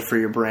D is good for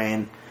your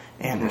brain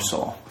and your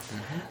soul.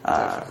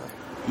 I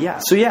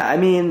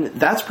mean,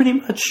 that's pretty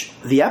much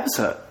the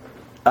episode.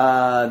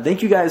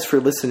 Thank you guys for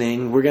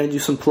listening. We're going to do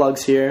some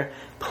plugs here.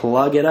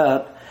 Plug it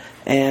up.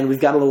 And we've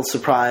got a little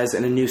surprise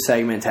and a new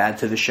segment to add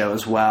to the show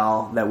as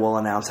well that we'll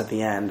announce at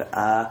the end.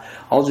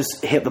 I'll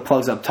just hit the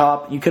plugs up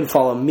top. You can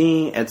follow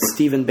me at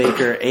Stephen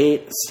Baker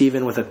 8,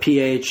 Stephen with a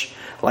PH,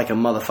 like a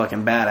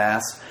motherfucking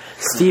badass.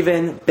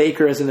 Stephen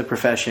Baker as in the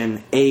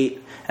profession,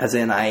 8 as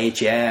in I ate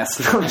your ass.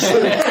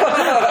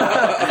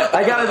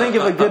 I gotta think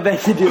of a good thing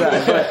to do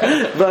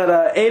that,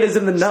 but 8 is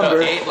in the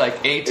number. So 8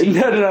 like 18?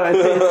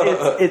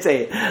 No, it's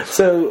 8.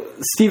 So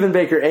Stephen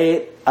Baker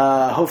 8.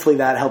 Hopefully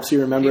that helps you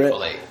remember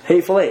Hateful it. 8.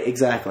 Hateful 8,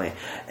 exactly.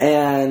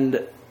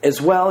 And as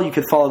well, you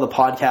could follow the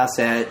podcast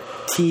at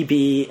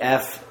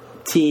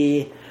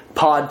TBFT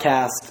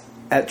Podcast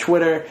at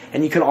Twitter,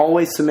 and you can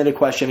always submit a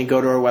question and go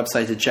to our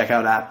website to check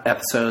out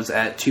episodes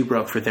at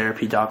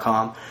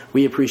twobrokefortherapy.com.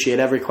 We appreciate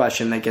every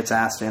question that gets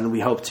asked, and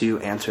we hope to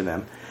answer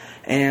them.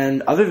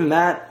 And other than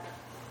that,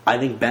 I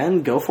think,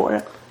 Ben, go for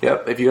it.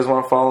 Yep, if you guys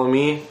want to follow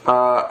me,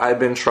 I've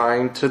been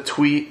trying to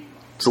tweet.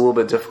 It's a little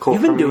bit difficult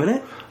for me. You've been doing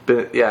it?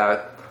 But,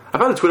 yeah. I've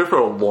had a Twitter for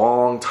a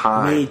long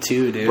time. Me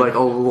too, dude. Like a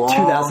long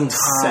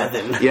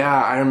 2007. time. Yeah,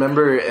 I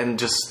remember, and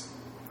just,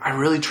 I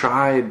really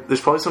tried.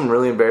 There's probably some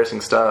really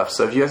embarrassing stuff.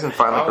 So if you guys can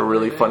find like a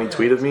really funny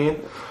tweet of me,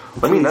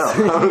 let me know.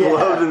 I would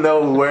love to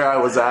know where I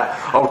was at.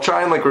 I'll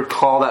try and like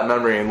recall that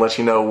memory and let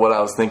you know what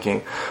I was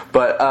thinking.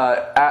 But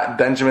at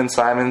Benjamin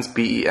Simons,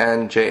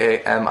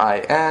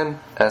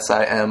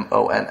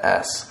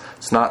 BenjaminSimons.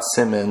 It's not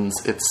Simmons,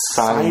 it's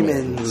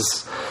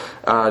Simons.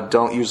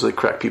 Don't usually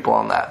correct people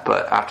on that,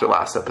 but after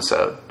last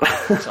episode.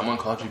 Someone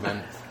called you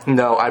Ben?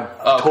 No, I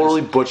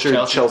totally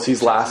butchered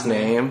Chelsea's last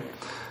name.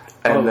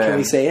 And then, can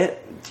we say it?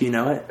 Do you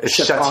know it? It's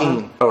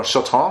Chatin. Oh,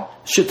 Chatin?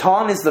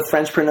 Chatin is the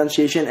French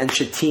pronunciation, and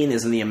Chatin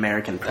is in the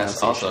American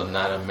pronunciation. That's also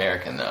not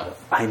American, though.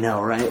 I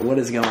know, right? What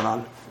is going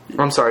on?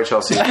 I'm sorry,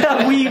 Chelsea.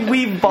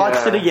 we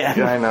botched it again.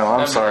 Yeah, I know.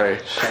 I'm sorry.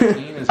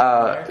 Chatin is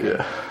American?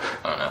 Yeah.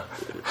 I don't know.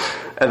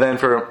 And then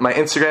for my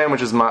Instagram,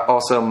 which is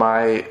also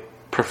my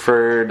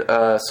preferred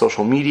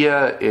social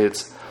media,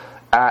 it's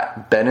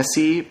at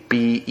Bennessy,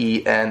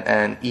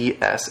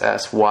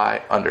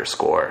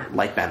 BENNESSY_.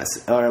 Like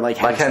Bennessy. Or like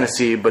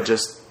Hennessy, but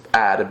just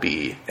add a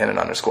B and an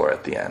underscore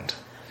at the end.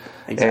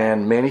 Exactly.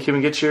 And Manny, can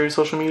we get your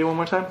social media one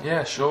more time?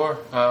 Yeah, sure.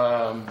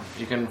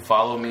 You can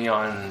follow me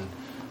on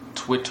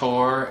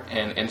Twitter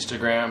and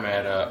Instagram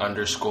at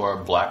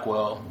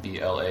 _Blackwell,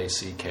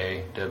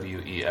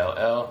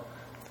 BLACKWELL.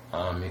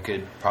 You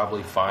could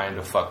probably find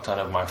a fuck ton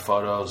of my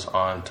photos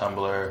on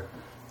Tumblr,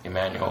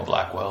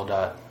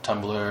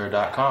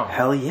 EmmanuelBlackwell.tumblr.com.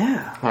 Hell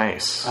yeah.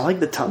 Nice. I like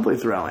the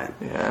Tumblr throw-in.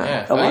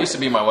 Yeah. It used to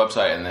be my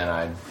website, and then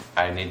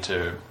I need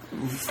to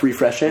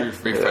refresh it.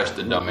 Refresh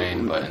the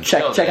domain, but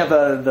check out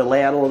the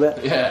layout a little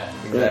bit. Yeah,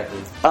 exactly.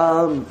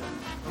 So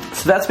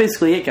that's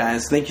basically it,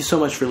 guys. Thank you so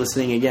much for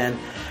listening again.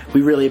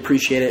 We really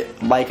appreciate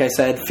it. Like I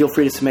said, feel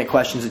free to submit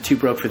questions at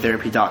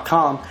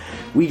twobrokefortherapy.com.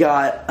 We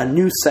got a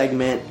new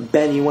segment.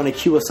 Ben, you want to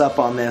cue us up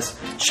on this?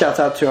 Shouts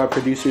out to our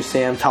producer,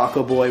 Sam,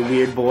 Taco Boy,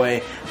 Weird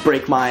Boy,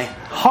 Break My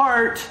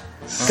Heart.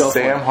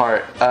 Sam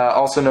Hart,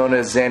 also known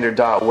as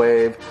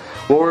Xander.wave.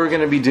 What we're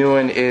going to be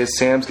doing is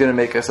Sam's going to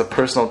make us a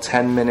personal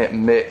 10-minute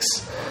mix.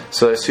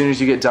 So as soon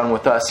as you get done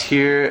with us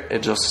here, it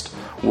just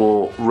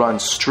will run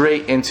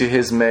straight into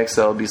his mix.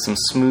 That'll be some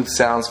smooth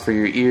sounds for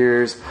your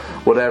ears,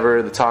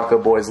 whatever the Taco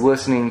Boy's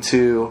listening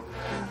to.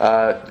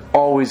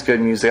 Always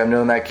good music. I've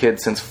known that kid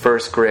since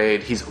first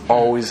grade. He's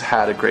always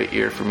had a great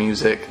ear for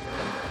music.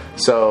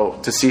 So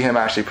to see him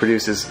actually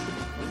produce is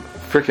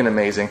freaking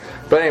amazing.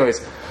 But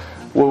anyways,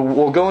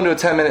 we'll go into a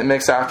 10-minute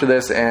mix after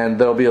this, and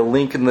there'll be a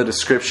link in the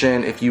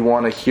description if you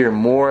want to hear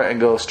more and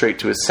go straight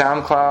to his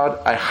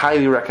SoundCloud. I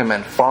highly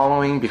recommend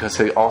following because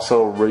he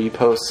also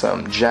reposts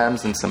some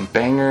gems and some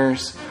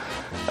bangers.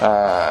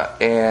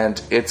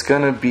 And it's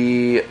going to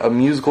be a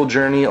musical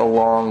journey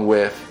along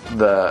with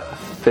the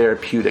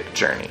therapeutic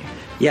journey.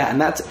 Yeah, and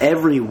that's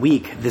every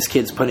week this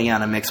kid's putting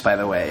out a mix, by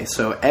the way.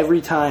 So every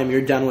time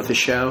you're done with the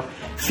show,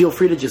 feel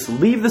free to just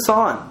leave this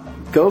on.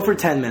 Go for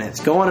 10 minutes.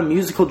 Go on a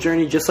musical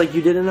journey just like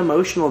you did an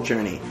emotional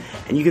journey.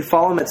 And you can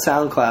follow him at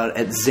SoundCloud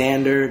at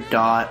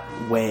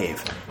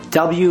Xander.wave.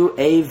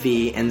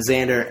 W-A-V and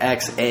Xander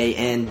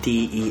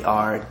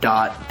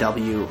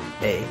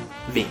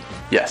Xander.w-a-v.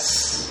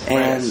 Yes.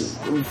 And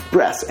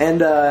breasts. And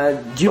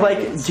do you like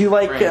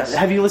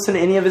have you listened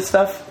to any of his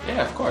stuff?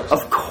 Yeah, of course.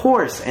 Of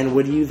course. And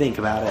what do you think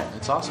about it?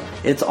 It's awesome.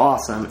 It's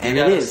awesome. And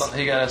it is.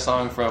 He got a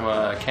song from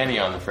Kenny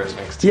on the first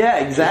mix too.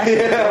 Yeah, exactly.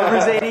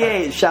 Rivers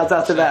 88. Shouts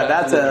out to that.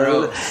 That's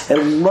a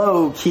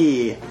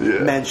low-key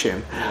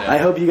mention. Yeah. I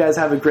hope you guys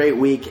have a great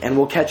week, and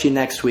we'll catch you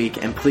next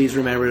week. And please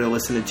remember to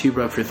listen to Two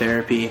Broke for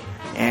Therapy.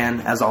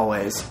 And as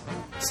always,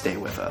 stay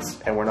with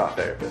us. And we're not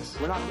therapists.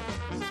 We're not.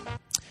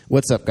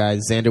 What's up, guys?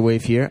 Xander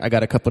Wave here. I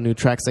got a couple new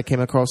tracks I came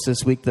across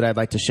this week that I'd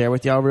like to share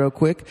with y'all real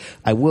quick.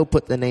 I will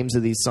put the names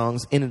of these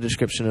songs in the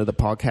description of the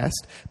podcast,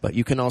 but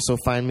you can also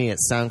find me at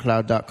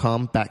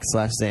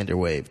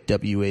soundcloud.com/XanderWave,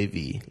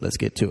 W-A-V. Let's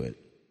get to it.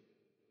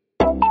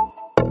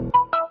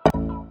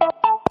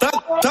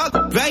 Talk,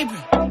 baby.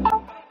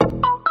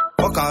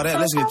 Fuck all that,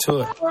 let's get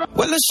to it.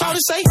 What does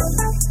Shawty say?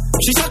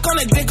 She suck on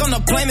that dick on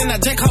the plane and I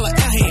just call her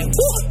airhead.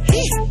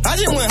 I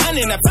just went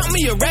hunting, I found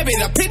me a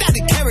rabbit, I picked out the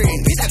carrot.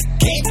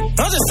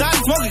 I'm just tired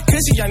of smoking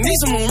cushion, I need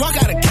someone walk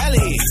out of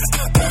Cali.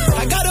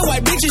 I got a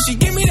white bitch and she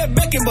give me that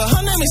bacon, but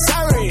her name is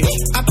Sari.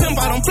 I pimp,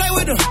 I don't play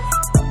with her.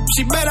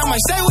 She bet I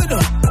might stay with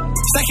her.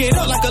 Stack it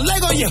up like a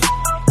Lego, yeah.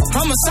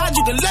 Homicide,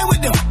 you can lay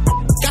with them.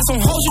 Got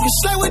some hoes, you can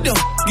slay with them.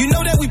 You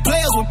know that we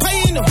players, we're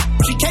paying them.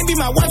 She can't be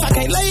my wife, I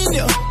can't lay in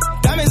them.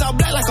 Diamonds all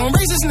black like I'm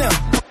racist now.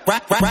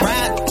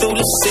 Ride through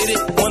the city,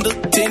 wonder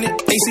tinted,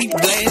 AC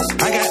glass.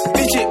 I got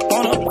bitches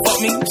wanna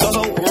fuck me,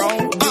 so wrong,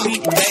 give me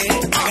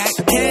bad. I got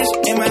cash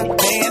in my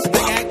pants, I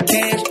got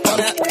cash on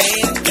her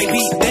ass. They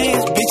be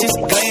dance, bitches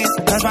glance,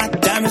 cause my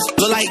diamonds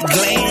look like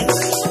glands.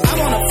 I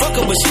wanna fuck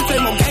her, but she play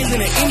more games in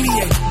the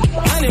NBA.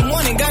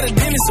 9-1 and got a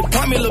dentist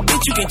appointment, little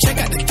bitch, you can check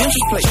out the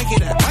dentist plate. Check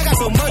it out. I got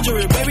some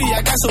mercury, baby,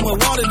 I got so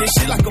much water, this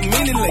shit like a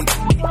mini lake.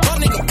 Fuck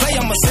nigga play,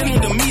 I'ma send him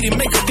the meeting,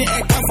 make a dick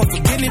act off for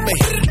forgetting it, babe.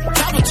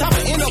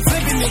 Chopper, end up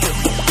flipping, nigga.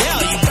 Yeah,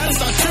 you gotta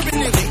start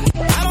tripping, nigga.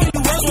 I don't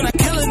use words when I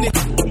kill a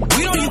nigga.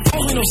 We don't use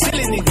phones with no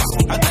silly nigga.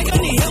 I think I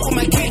need help with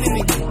my kid,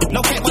 nigga.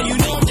 No cap, but you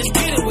know I'm just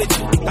kidding with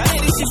you. I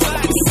think this shit fly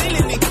like a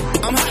silly nigga.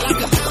 I'm hot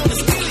like a hot on the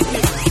skillet,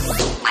 nigga.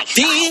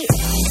 Did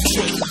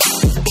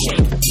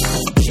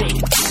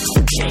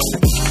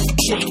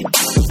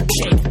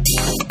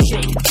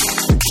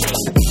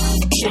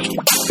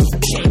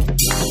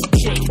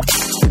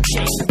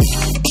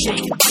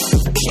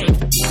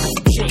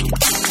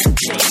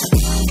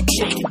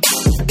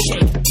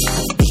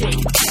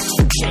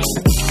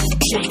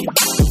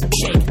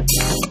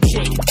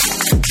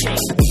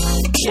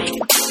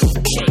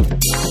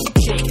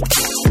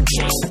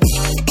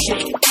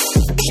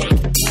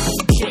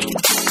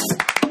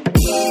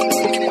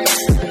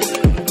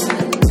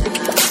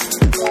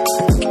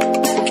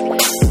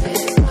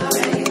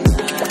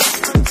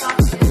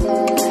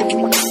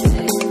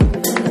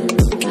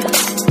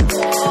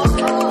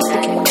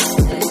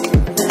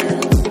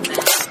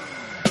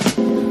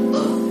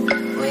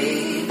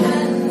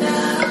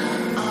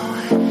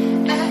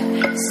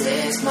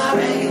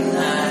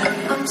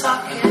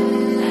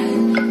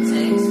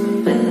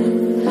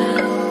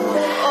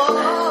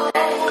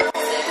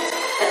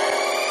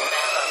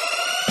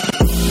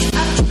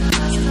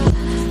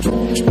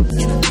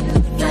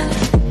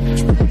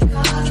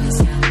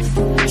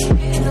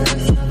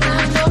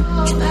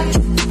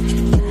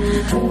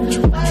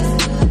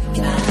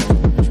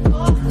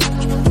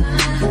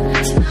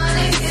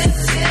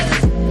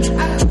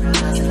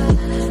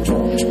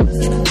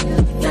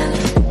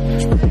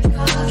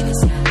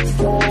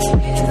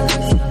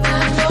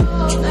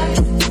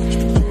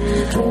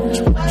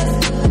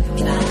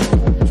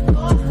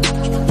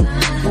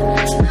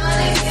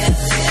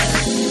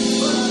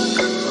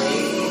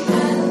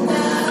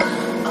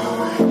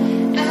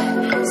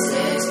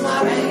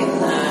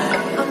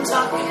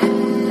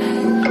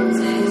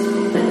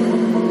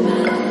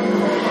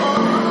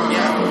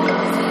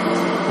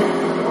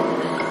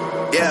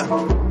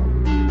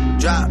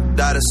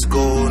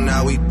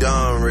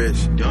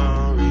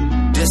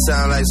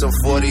Some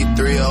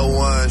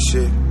 4301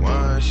 shit.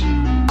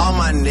 All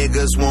my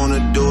niggas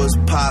wanna do is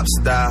pop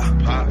style.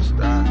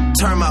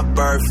 Turn my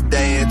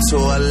birthday into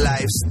a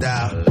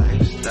lifestyle.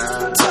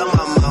 Tell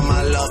my mama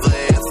I love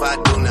her if I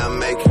do not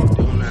make it.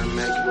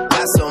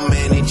 Got so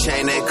many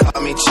chain, they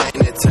call me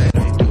chain it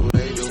tater.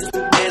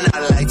 And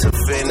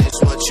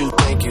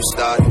you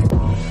started.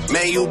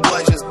 Man, you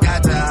boy just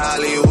got to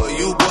Hollywood,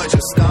 you boy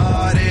just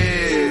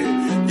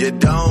started. You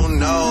don't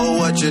know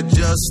what you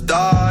just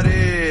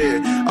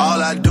started.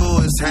 All I do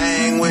is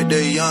hang with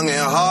the young and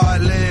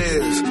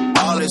heartless.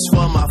 All is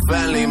for my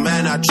family,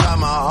 man, I try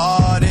my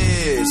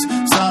hardest.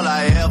 It's all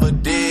I ever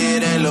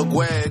did, and look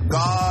where it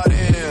got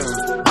him.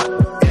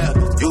 Yeah,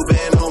 you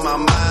been on my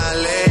mind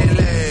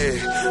lately.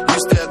 You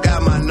still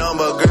got my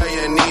number, girl,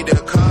 you need to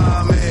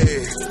call me.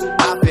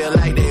 I feel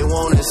like they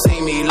wanna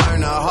see me learn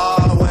the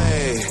hard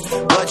way,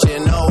 but you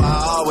know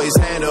I always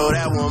handle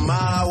that one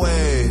my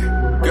way.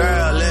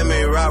 Girl, let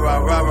me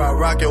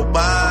rock your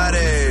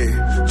body.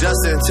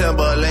 Justin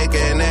Timberlake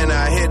and then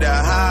I hit the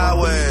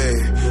highway.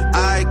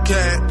 I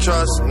can't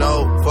trust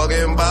no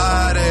fucking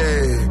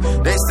body.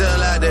 They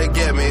still out to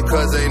get me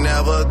cause they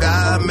never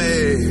got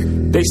me.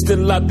 They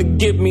still out to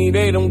get me,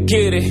 they don't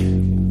get it.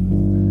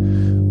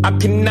 I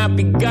cannot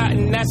be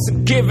gotten, that's a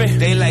given.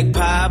 They like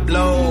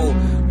Pablo,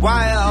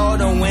 why are all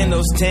the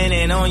windows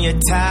tinted on your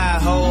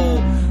Tahoe?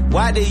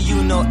 Why do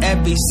you know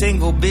every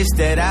single bitch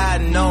that I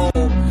know?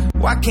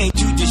 Why can't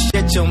you just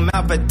shut your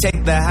mouth and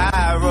take the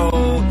high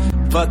road?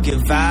 Fuck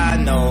if I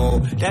know,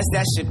 that's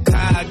that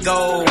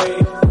Chicago.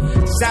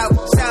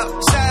 South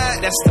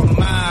side, that's the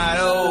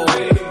motto.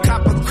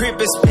 Cop a crib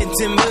and spend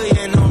 10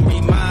 million on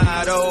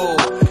remodel.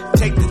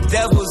 Take the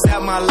devils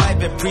out my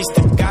life and preach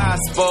the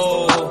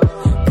gospel.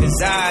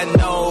 Cause I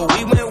know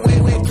we went way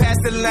past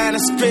the line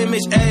of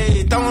scrimmage,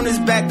 ayy. Throwing us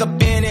back up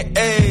in it,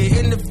 ayy.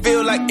 In the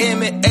field like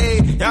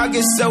MMA. Y'all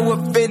get so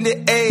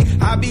offended, ayy.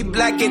 I be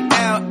blacking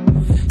out,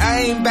 I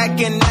ain't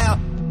backing out.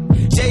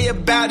 Jay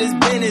about his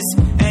business,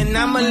 and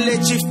I'ma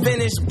let you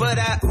finish. But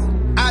I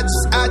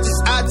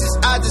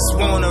just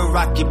wanna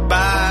rock your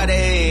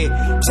body.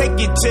 Take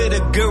you to the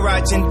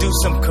garage and do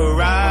some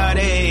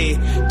karate.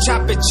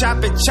 Chop it,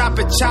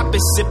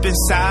 sippin'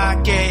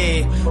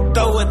 sake.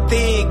 Throw a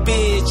thick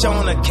bitch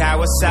on a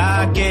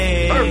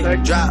Kawasaki.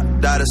 Perfect.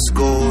 Dropped out of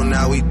school,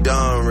 now we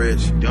done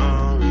rich.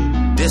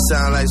 This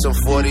sound like some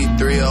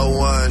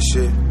 4301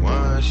 shit.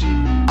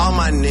 All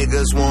my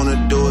niggas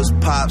wanna do is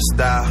pop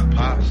style.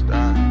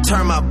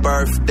 Turn my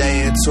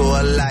birthday into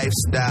a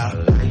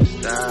lifestyle.